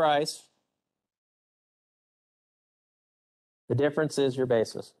futures price. The difference is your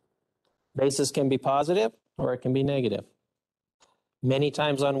basis. Basis can be positive or it can be negative. Many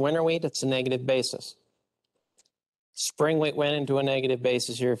times on winter wheat, it's a negative basis. Spring wheat went into a negative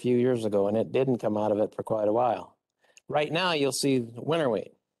basis here a few years ago, and it didn't come out of it for quite a while. Right now, you'll see winter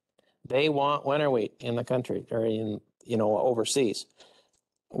wheat. They want winter wheat in the country or overseas.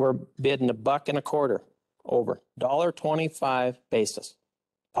 We're bidding $1.25 over $1.25 basis,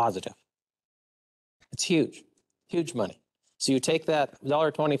 positive. It's huge, huge money. So you take that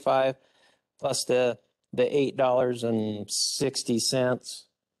 $1.25 plus the $8.60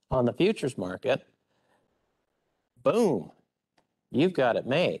 on the futures market, boom, you've got it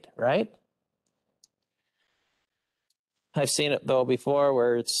made, right? I've seen it though before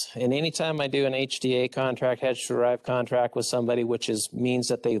where and anytime I do an HDA contract, hedge derived contract with somebody, which means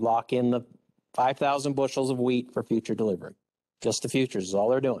that they lock in the 5,000 bushels of wheat for future delivery. Just the futures is all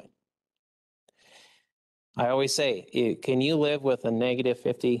they're doing. I always say, can you live with a negative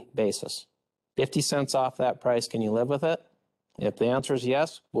 50 basis? 50 cents off that price, can you live with it? If the answer is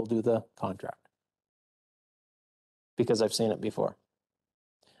yes, we'll do the contract. Because I've seen it before.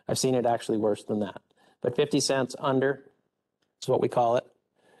 I've seen it actually worse than that. But 50 cents under is what we call it.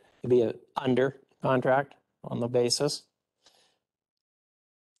 It'd be an under contract on the basis.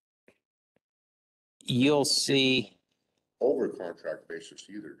 You'll see. Over contract basis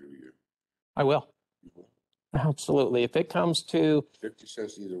either, do you? I will. Absolutely. If it comes to 50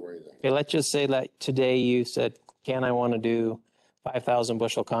 cents either way then. Okay, let's just say that today you said, Ken, I want to do 5,000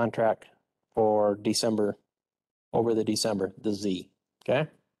 bushel contract for December, over the December, the Z. Okay?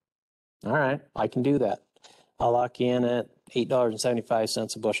 All right, I can do that. I'll lock you in at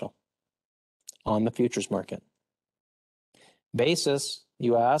 $8.75 a bushel on the futures market. Basis,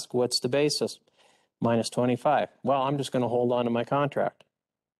 you ask, what's the basis? Minus 25. Well, I'm just going to hold on to my contract.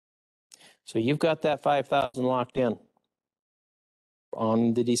 So you've got that 5,000 locked in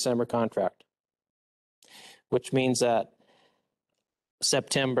on the December contract, which means that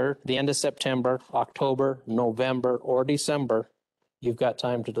September, the end of September, October, November, or December, you've got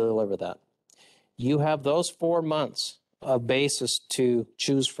time to deliver that. You have those 4 months of basis to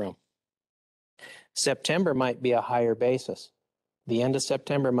choose from. September might be a higher basis. The end of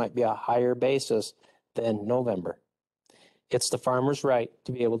September might be a higher basis than November. It's the farmer's right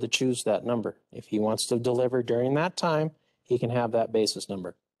to be able to choose that number. If he wants to deliver during that time, he can have that basis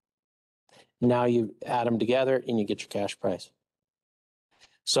number. Now you add them together and you get your cash price.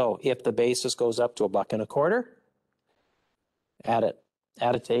 So if the basis goes up to $1.25, add it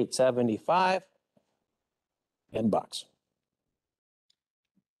to 8.75 and bucks.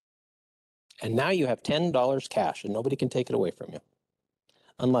 And now you have $10 cash and nobody can take it away from you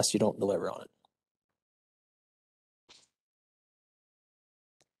unless you don't deliver on it.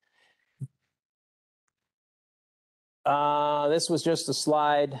 This was just a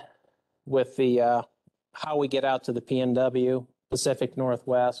slide with the how we get out to the PNW, Pacific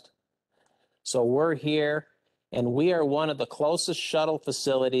Northwest. So we're here, and we are one of the closest shuttle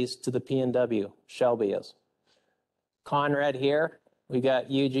facilities to the PNW, Shelby is. Conrad here, we got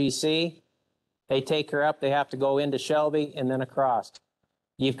UGC. They take her up, they have to go into Shelby and then across.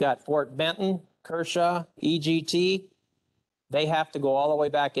 You've got Fort Benton, Kershaw, EGT. They have to go all the way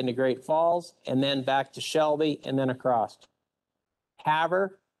back into Great Falls and then back to Shelby and then across.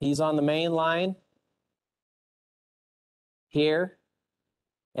 Haver, he's on the main line here.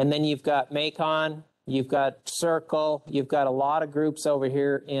 And then you've got Macon, you've got Circle, you've got a lot of groups over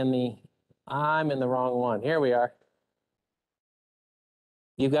here in the, I'm in the wrong one. Here we are.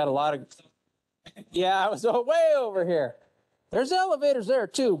 You've got a lot of, yeah, I was way over here. There's elevators there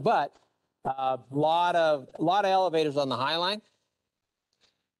too, but a lot of elevators on the High Line.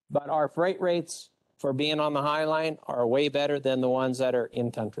 But our freight rates for being on the High Line are way better than the ones that are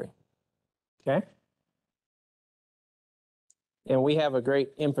in country. Okay? And we have a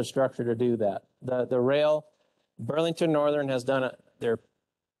great infrastructure to do that. The rail, Burlington Northern has done it.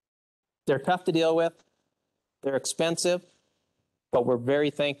 They're tough to deal with. They're expensive, but we're very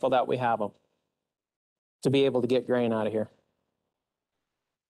thankful that we have them to be able to get grain out of here.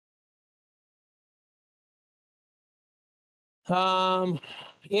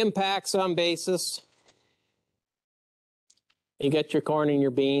 Impacts on basis. You get your corn and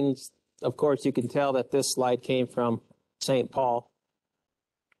your beans. Of course, you can tell that this slide came from St. Paul,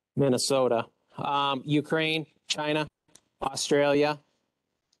 Minnesota, Ukraine, China, Australia,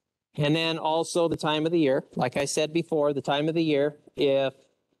 and then also the time of the year. Like I said before, the time of the year, if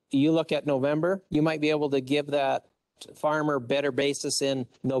you look at November, you might be able to give that farmer better basis in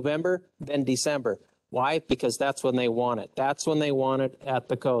November than December. Why? Because that's when they want it. That's when they want it at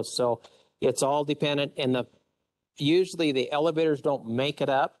the coast. So it's all dependent, and usually the elevators don't make it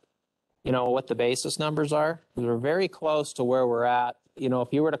up, you know, what the basis numbers are. We're very close to where we're at. You know,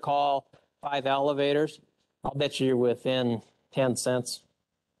 if you were to call 5 elevators, I'll bet you're within 10 cents.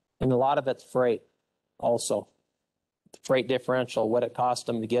 And a lot of it's freight also. The freight differential, what it cost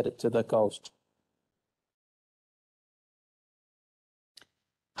them to get it to the coast.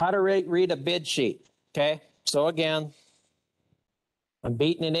 How to read a bid sheet. Okay, so again, I'm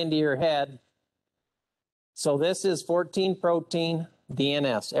beating it into your head. So this is 14 protein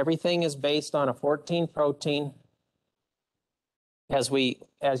DNS. Everything is based on a 14 protein as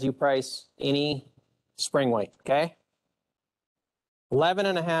you price any spring wheat, okay?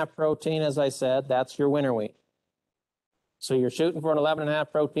 11.5 protein, as I said, that's your winter wheat. So you're shooting for an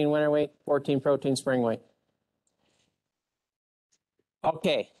 11.5 protein winter wheat, 14 protein spring wheat.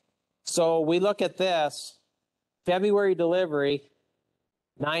 Okay, so we look at this, February delivery,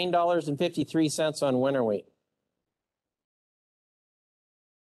 $9.53 on winter wheat.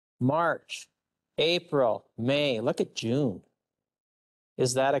 March, April, May, look at June.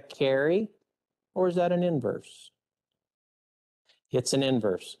 Is that a carry or is that an inverse? It's an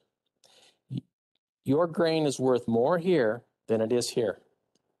inverse. Your grain is worth more here than it is here.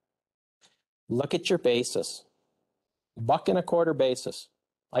 Look at your basis. $1.25 basis.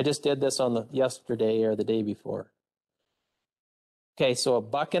 I just did this on yesterday or the day before. Okay, so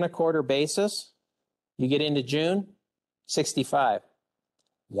 $1.25 basis. You get into June, 65.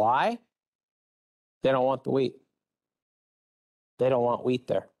 Why? They don't want the wheat. They don't want wheat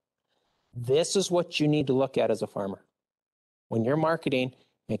there. This is what you need to look at as a farmer. When you're marketing,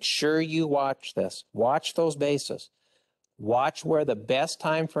 make sure you watch this. Watch those bases. Watch where the best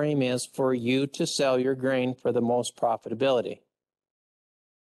time frame is for you to sell your grain for the most profitability.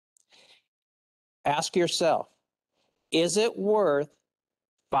 Ask yourself, is it worth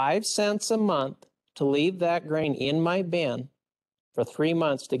 5 cents a month to leave that grain in my bin for 3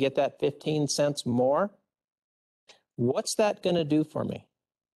 months to get that 15 cents more? What's that going to do for me?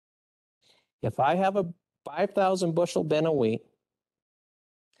 If I have a 5,000 bushel bin of wheat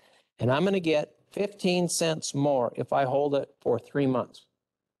and I'm going to get 15 cents more if I hold it for 3 months,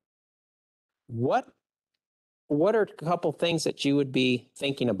 what are a couple things that you would be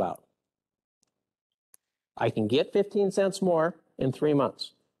thinking about? I can get 15 cents more in 3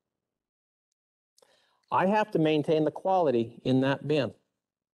 months. I have to maintain the quality in that bin.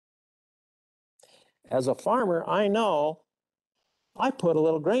 As a farmer, I know I put a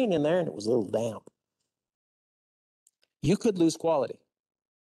little grain in there and it was a little damp. You could lose quality.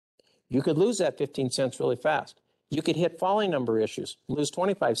 You could lose that 15 cents really fast. You could hit falling number issues, lose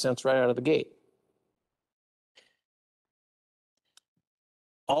 25 cents right out of the gate.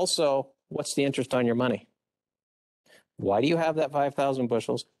 Also, what's the interest on your money? Why do you have that 5,000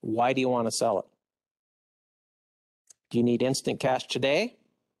 bushels? Why do you want to sell it? Do you need instant cash today?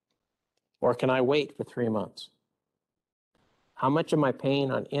 Or can I wait for 3 months? How much am I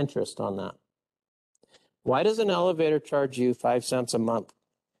paying on interest on that? Why does an elevator charge you 5 cents a month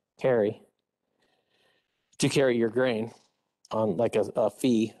to carry your grain on like a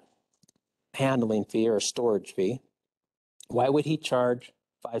fee, handling fee or a storage fee? Why would he charge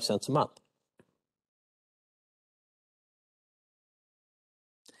 5 cents a month?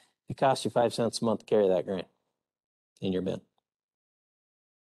 It costs you 5 cents a month to carry that grain in your bin.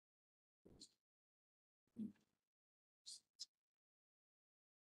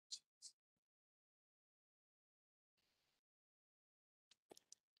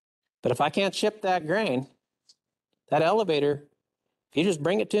 But if I can't ship that grain, that elevator, if you just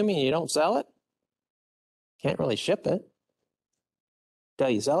bring it to me and you don't sell it, can't really ship it till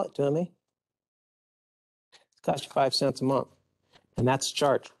you sell it to me. It costs you 5 cents a month. And that's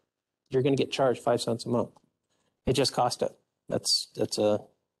charged. You're going to get charged 5 cents a month. It just cost it. That's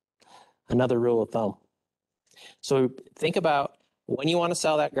another rule of thumb. So think about when you want to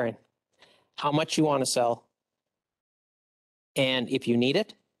sell that grain, how much you want to sell, and if you need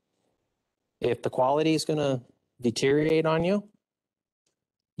it, if the quality is going to deteriorate on you,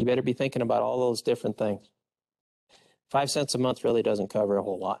 you better be thinking about all those different things. 5 cents a month really doesn't cover a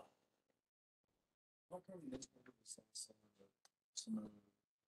whole lot.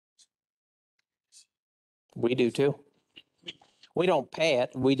 We do too. We don't pay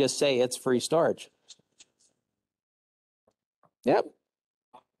it. We just say it's free storage. Yep.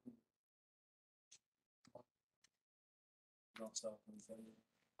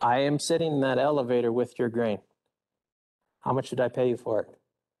 I am sitting in that elevator with your grain. How much did I pay you for it?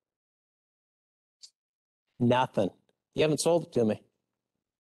 Nothing. You haven't sold it to me.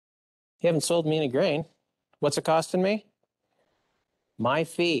 You haven't sold me any grain. What's it costing me? My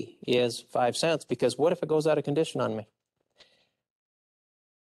fee is 5 cents because what if it goes out of condition on me?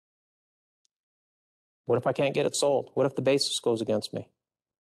 What if I can't get it sold? What if the basis goes against me?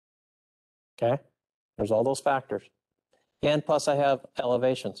 Okay, there's all those factors. And plus I have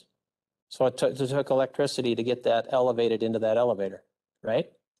elevations. So it took electricity to get that elevated into that elevator, right?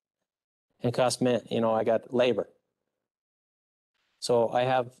 It cost me, I got labor. So I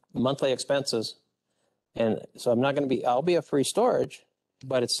have monthly expenses. And so I'll be a free storage,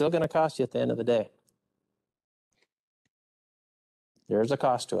 but it's still going to cost you at the end of the day. There's a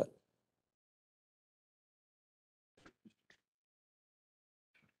cost to it.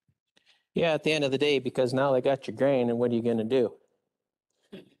 Yeah, at the end of the day, because now they got your grain, and what are you going to do?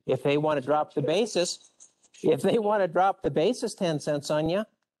 If they want to drop the basis, 10 cents on you,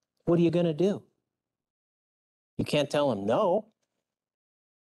 what are you going to do? You can't tell them no.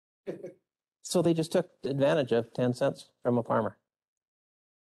 So they just took advantage of 10 cents from a farmer.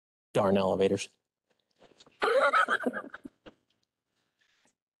 Darn elevators.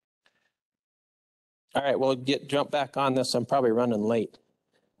 All right, we'll jump back on this. I'm probably running late.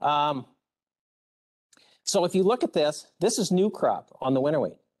 So if you look at this is new crop on the winter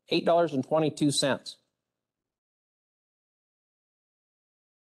wheat, $8.22.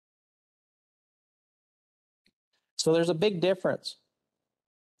 So there's a big difference.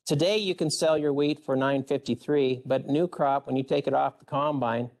 Today you can sell your wheat for $9.53, but new crop, when you take it off the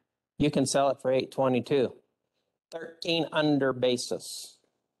combine, you can sell it for $8.22. 13 under basis.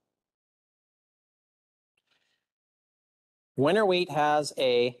 Winter wheat has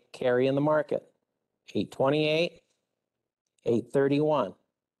a carry in the market, 828, 831.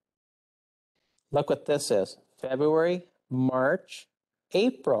 Look what this is, February, March,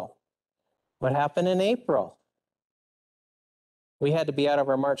 April. What happened in April? We had to be out of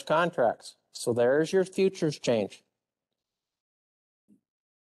our March contracts. So there's your futures change.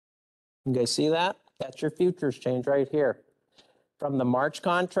 You guys see that? That's your futures change right here. From the March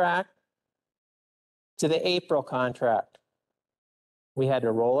contract to the April contract. We had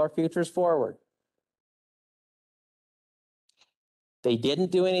to roll our futures forward. They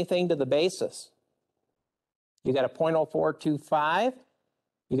didn't do anything to the basis. You got a 0.0425,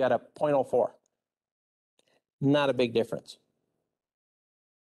 you got a 0.04. Not a big difference.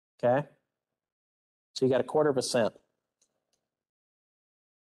 Okay? So you got 0.25%.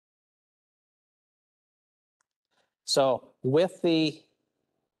 So with the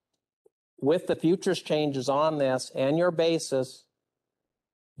futures changes on this and your basis,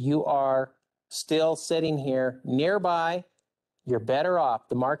 you are still sitting here nearby. You're better off.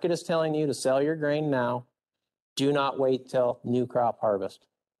 The market is telling you to sell your grain now. Do not wait till new crop harvest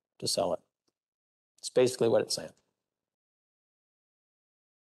to sell it. It's basically what it's saying.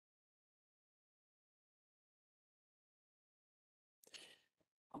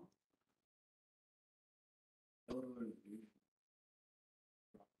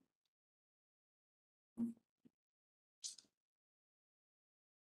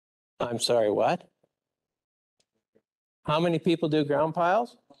 I'm sorry, what? How many people do ground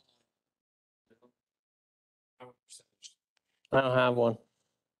piles? I don't have one.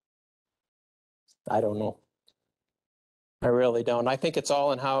 I don't know. I really don't. I think it's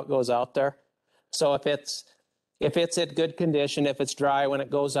all in how it goes out there. So if it's in good condition, if it's dry when it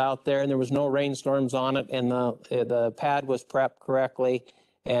goes out there and there was no rainstorms on it and the pad was prepped correctly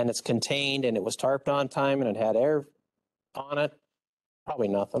and it's contained and it was tarped on time and it had air on it, probably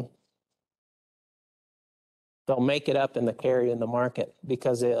nothing. They'll make it up in the carry in the market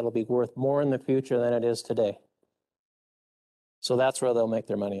because it'll be worth more in the future than it is today. So that's where they'll make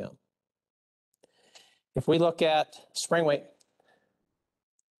their money up. If we look at spring wheat.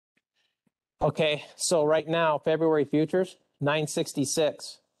 Okay, so right now, February futures,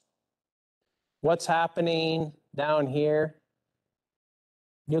 966. What's happening down here?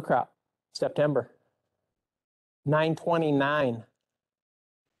 New crop, September. 929.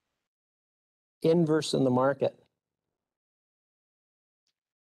 Inverse in the market.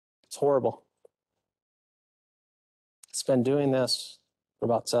 It's horrible. It's been doing this for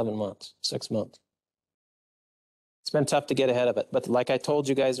about 7 months, 6 months. It's been tough to get ahead of it. But like I told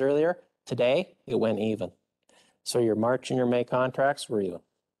you guys earlier, today it went even. So your March and your May contracts were even.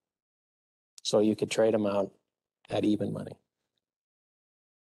 So you could trade them out at even money.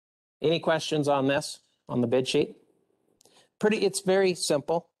 Any questions on this, on the bid sheet? It's very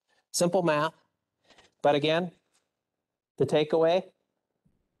simple math. But again, the takeaway,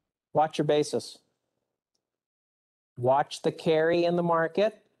 watch your basis. Watch the carry in the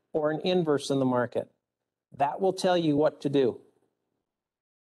market or an inverse in the market. That will tell you what to do.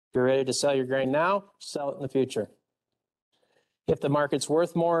 If you're ready to sell your grain now, sell it in the future. If the market's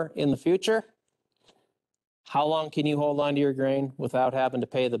worth more in the future, how long can you hold on to your grain without having to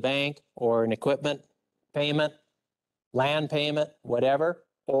pay the bank or an equipment payment, land payment, whatever,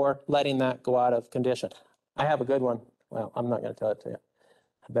 or letting that go out of condition? I have a good one. Well, I'm not going to tell it to you.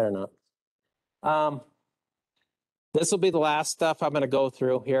 I better not. This will be the last stuff I'm going to go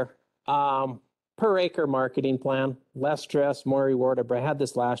through here. Per acre marketing plan, less stress, more reward. I had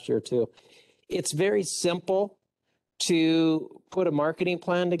this last year too. It's very simple to put a marketing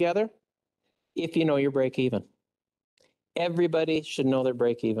plan together if you know your break even. Everybody should know their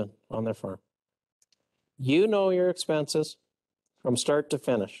break even on their farm. You know your expenses from start to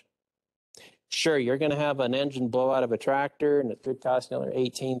finish. Sure, you're going to have an engine blow out of a tractor and it could cost another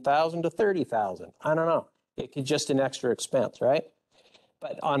 $18,000 to $30,000. I don't know. It could just an extra expense, right?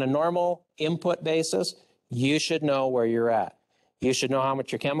 But on a normal input basis, you should know where you're at. You should know how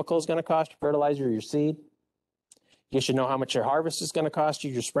much your chemical is going to cost, your fertilizer, your seed. You should know how much your harvest is going to cost you,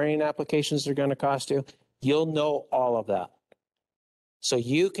 your spraying applications are going to cost you. You'll know all of that. So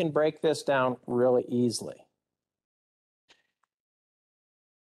you can break this down really easily.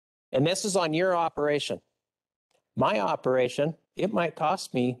 And this is on your operation. My operation, it might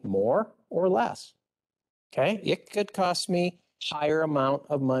cost me more or less. Okay, it could cost me higher amount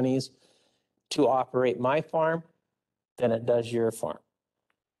of monies to operate my farm than it does your farm.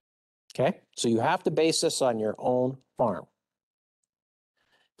 Okay, so you have to base this on your own farm.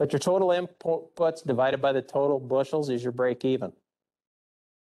 But your total inputs divided by the total bushels is your break even.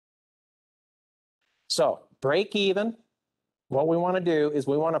 So break even What we want to do is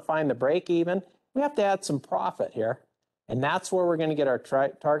we want to find the break even. We have to add some profit here. And that's where we're going to get our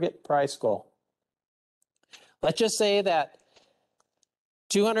target price goal. Let's just say that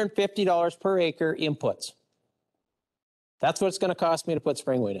 $250 per acre inputs. That's what it's going to cost me to put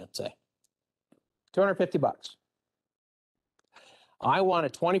spring wheat in, say. 250 bucks. I want a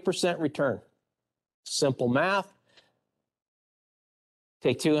 20% return. Simple math.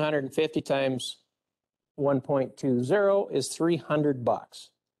 Take 250 times 1.20 is 300 bucks.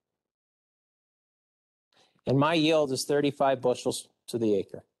 And my yield is 35 bushels to the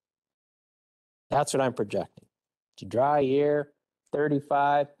acre. That's what I'm projecting. It's a dry year,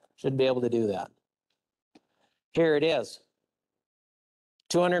 35, should be able to do that. Here it is.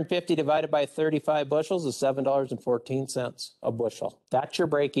 250 divided by 35 bushels is $7.14 a bushel. That's your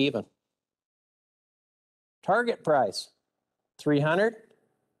break even. Target price, 300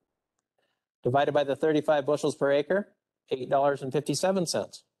 divided by the 35 bushels per acre,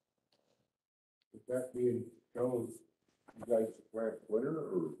 $8.57. Is that being shown, you guys plant winter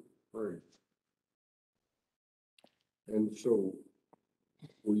or spring? And so,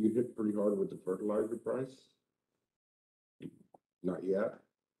 will you hit pretty hard with the fertilizer price? Not yet.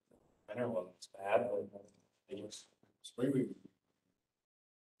 Winter wasn't as bad, but it was Spring.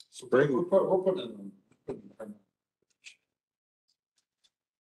 Spring, we're putting.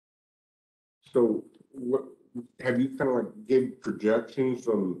 So what, have you kind of like gave projections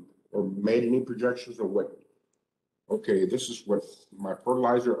on, or made any projections on what, okay, this is what my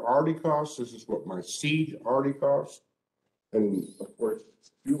fertilizer already costs, this is what my seed already costs, and of course,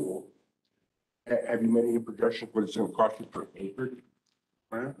 fuel. Have you made any projections what it's gonna cost you per acre?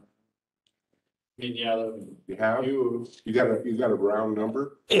 Plant? I mean, yeah, You have? You got a round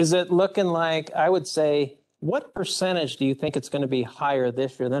number? Is it looking like, I would say, what percentage do you think it's going to be higher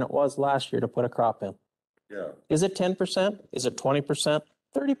this year than it was last year to put a crop in? Yeah. Is it 10%? Is it 20%?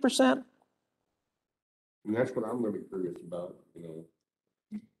 30%? And that's what I'm really curious about, you know.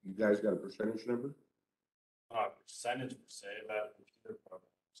 You guys got a percentage number? percentage per se, that would either probably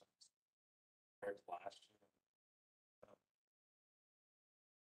compared to last year.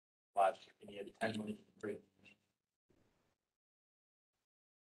 Last year, we had 10 million break.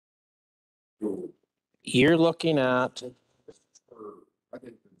 You're looking at, I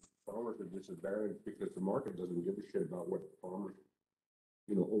think the farmers are disadvantaged because the market doesn't give a shit about what the farmers,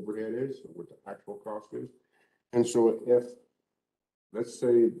 you know, overhead is or what the actual cost is. And so if, let's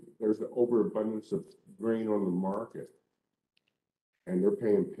say there's an overabundance of grain on the market and they're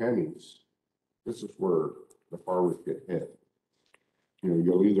paying pennies, this is where the farmers get hit. You know,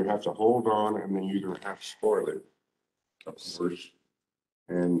 you'll either have to hold on and then you're gonna have to spoil it, of course.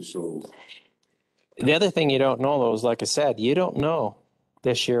 And so, the other thing you don't know, though, is like I said, you don't know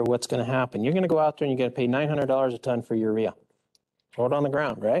this year what's going to happen. You're going to go out there and you're going to pay $900 a ton for urea. Throw it on the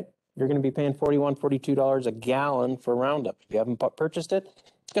ground, right? You're going to be paying $41, $42 a gallon for Roundup. If you haven't purchased it,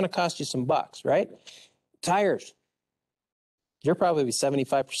 it's going to cost you some bucks, right? Tires. You're probably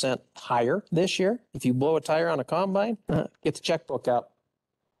 75% higher this year. If you blow a tire on a combine, get the checkbook out.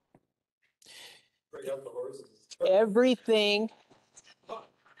 Bring up the horses.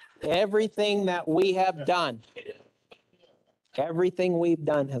 Everything that we have done, everything we've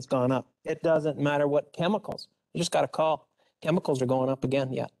done has gone up. It doesn't matter what chemicals. You just got to call. Chemicals are going up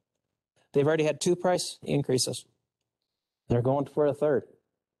again yet. They've already had 2 price increases. They're going for a third.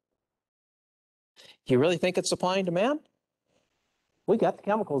 You really think it's supply and demand? We got the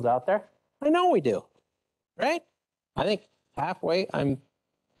chemicals out there. I know we do, right? I think halfway,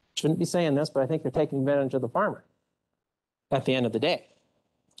 shouldn't be saying this, but I think they're taking advantage of the farmer at the end of the day.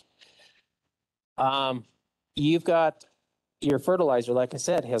 You've got your fertilizer, like I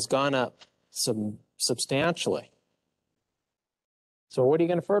said, has gone up substantially. So what are you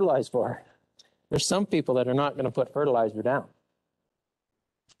going to fertilize for? There's some people that are not going to put fertilizer down.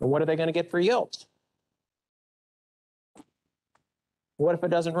 And what are they going to get for yields? What if it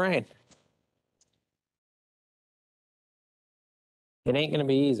doesn't rain? It ain't going to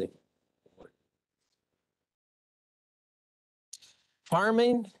be easy.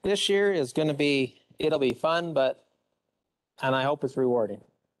 Farming this year is going to be, it'll be fun, and I hope it's rewarding.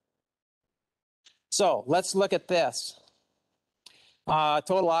 So let's look at this.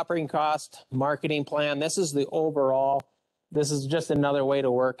 Total operating cost, marketing plan. This is the overall. This is just another way to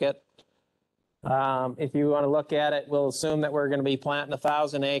work it. If you want to look at it, we'll assume that we're going to be planting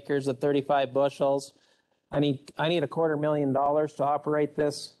 1,000 acres at 35 bushels. I need $250,000 to operate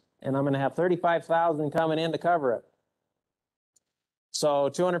this, and I'm going to have 35,000 coming in to cover it. So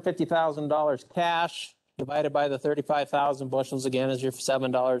 $250,000 cash divided by the 35,000 bushels again is your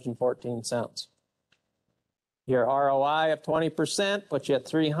 $7.14. Your ROI of 20% puts you at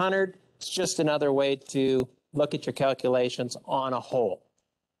 300. It's just another way to look at your calculations on a whole.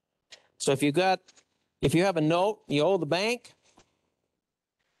 So if you have a note you owe the bank,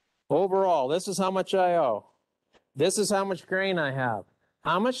 overall, this is how much I owe. This is how much grain I have.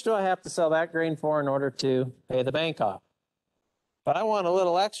 How much do I have to sell that grain for in order to pay the bank off? But I want a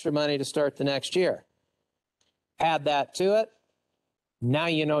little extra money to start the next year. Add that to it. Now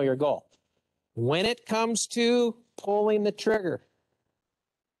you know your goal. When it comes to pulling the trigger,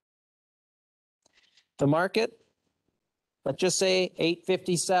 the market, let's just say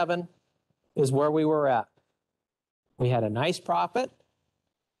 857 is where we were at. We had a nice profit.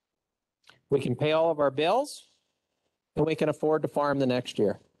 We can pay all of our bills, and we can afford to farm the next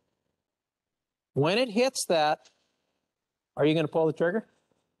year. When it hits that, are you going to pull the trigger?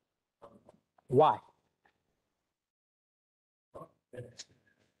 Why?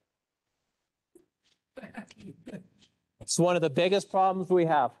 It's one of the biggest problems we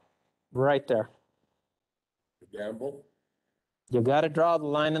have right there. Gamble? You got to draw the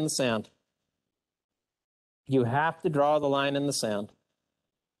line in the sand. You have to draw the line in the sand.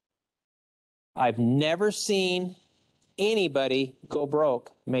 I've never seen anybody go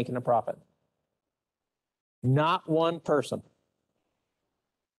broke making a profit. Not one person.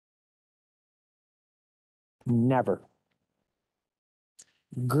 Never.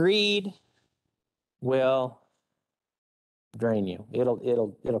 Greed will drain you.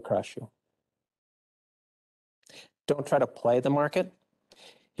 It'll crush you. Don't try to play the market.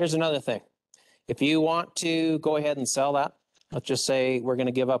 Here's another thing. If you want to go ahead and sell that, let's just say we're going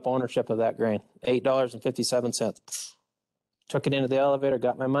to give up ownership of that grain, $8.57. Took it into the elevator,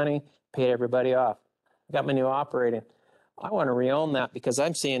 got my money, paid everybody off. Got my new operating. I want to re-own that because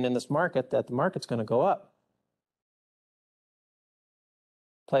I'm seeing in this market that the market's going to go up.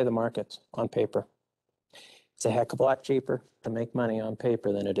 Play the markets on paper. It's a heck of a lot cheaper to make money on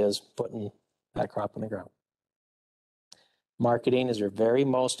paper than it is putting that crop in the ground. Marketing is your very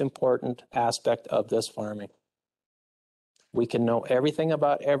most important aspect of this farming. We can know everything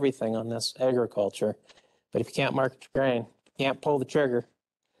about everything on this agriculture, but if you can't market your grain, can't pull the trigger,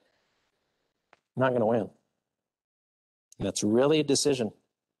 you're not going to win. And that's really a decision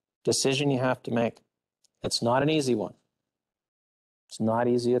you have to make. It's not an easy one. It's not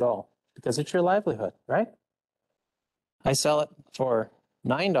easy at all because it's your livelihood, right? I sell it for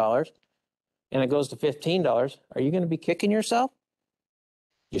 $9 and it goes to $15. Are you going to be kicking yourself?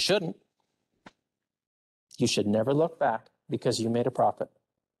 You shouldn't. You should never look back because you made a profit.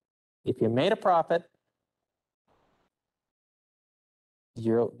 If you made a profit,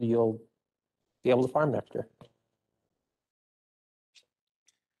 you'll be able to farm next year.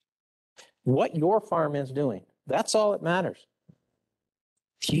 What your farm is doing, that's all that matters.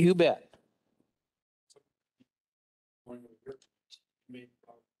 You bet.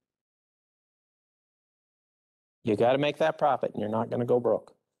 You got to make that profit and you're not going to go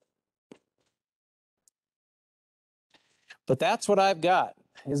broke. But that's what I've got.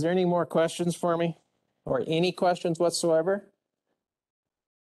 Is there any more questions for me or any questions whatsoever?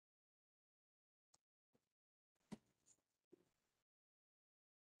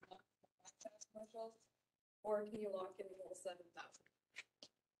 Or can you lock in the whole 7,000?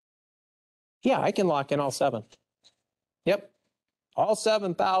 Yeah, I can lock in all 7. Yep. All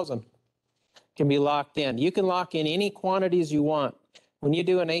 7,000 can be locked in. You can lock in any quantities you want. When you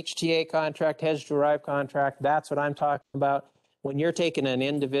do an HTA contract, hedge to arrive contract, that's what I'm talking about. When you're taking an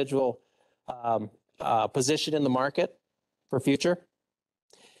individual position in the market for future,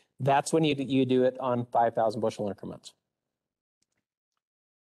 that's when you do it on 5,000 bushel increments.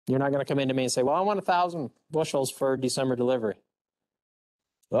 You're not going to come into me and say, well, I want 1,000 bushels for December delivery.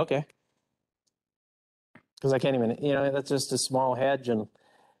 Okay. Because I can't even, that's just a small hedge and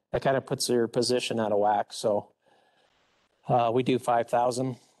that kind of puts your position out of whack. So we do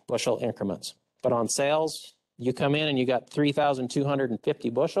 5,000 bushel increments. But on sales, you come in and you got 3,250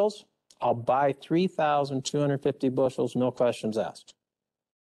 bushels. I'll buy 3,250 bushels, no questions asked.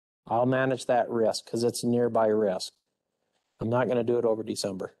 I'll manage that risk because it's nearby risk. I'm not going to do it over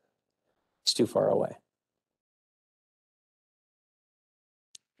December. It's too far away.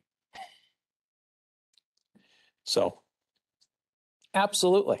 So,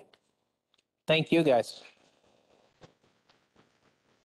 absolutely. Thank you, guys.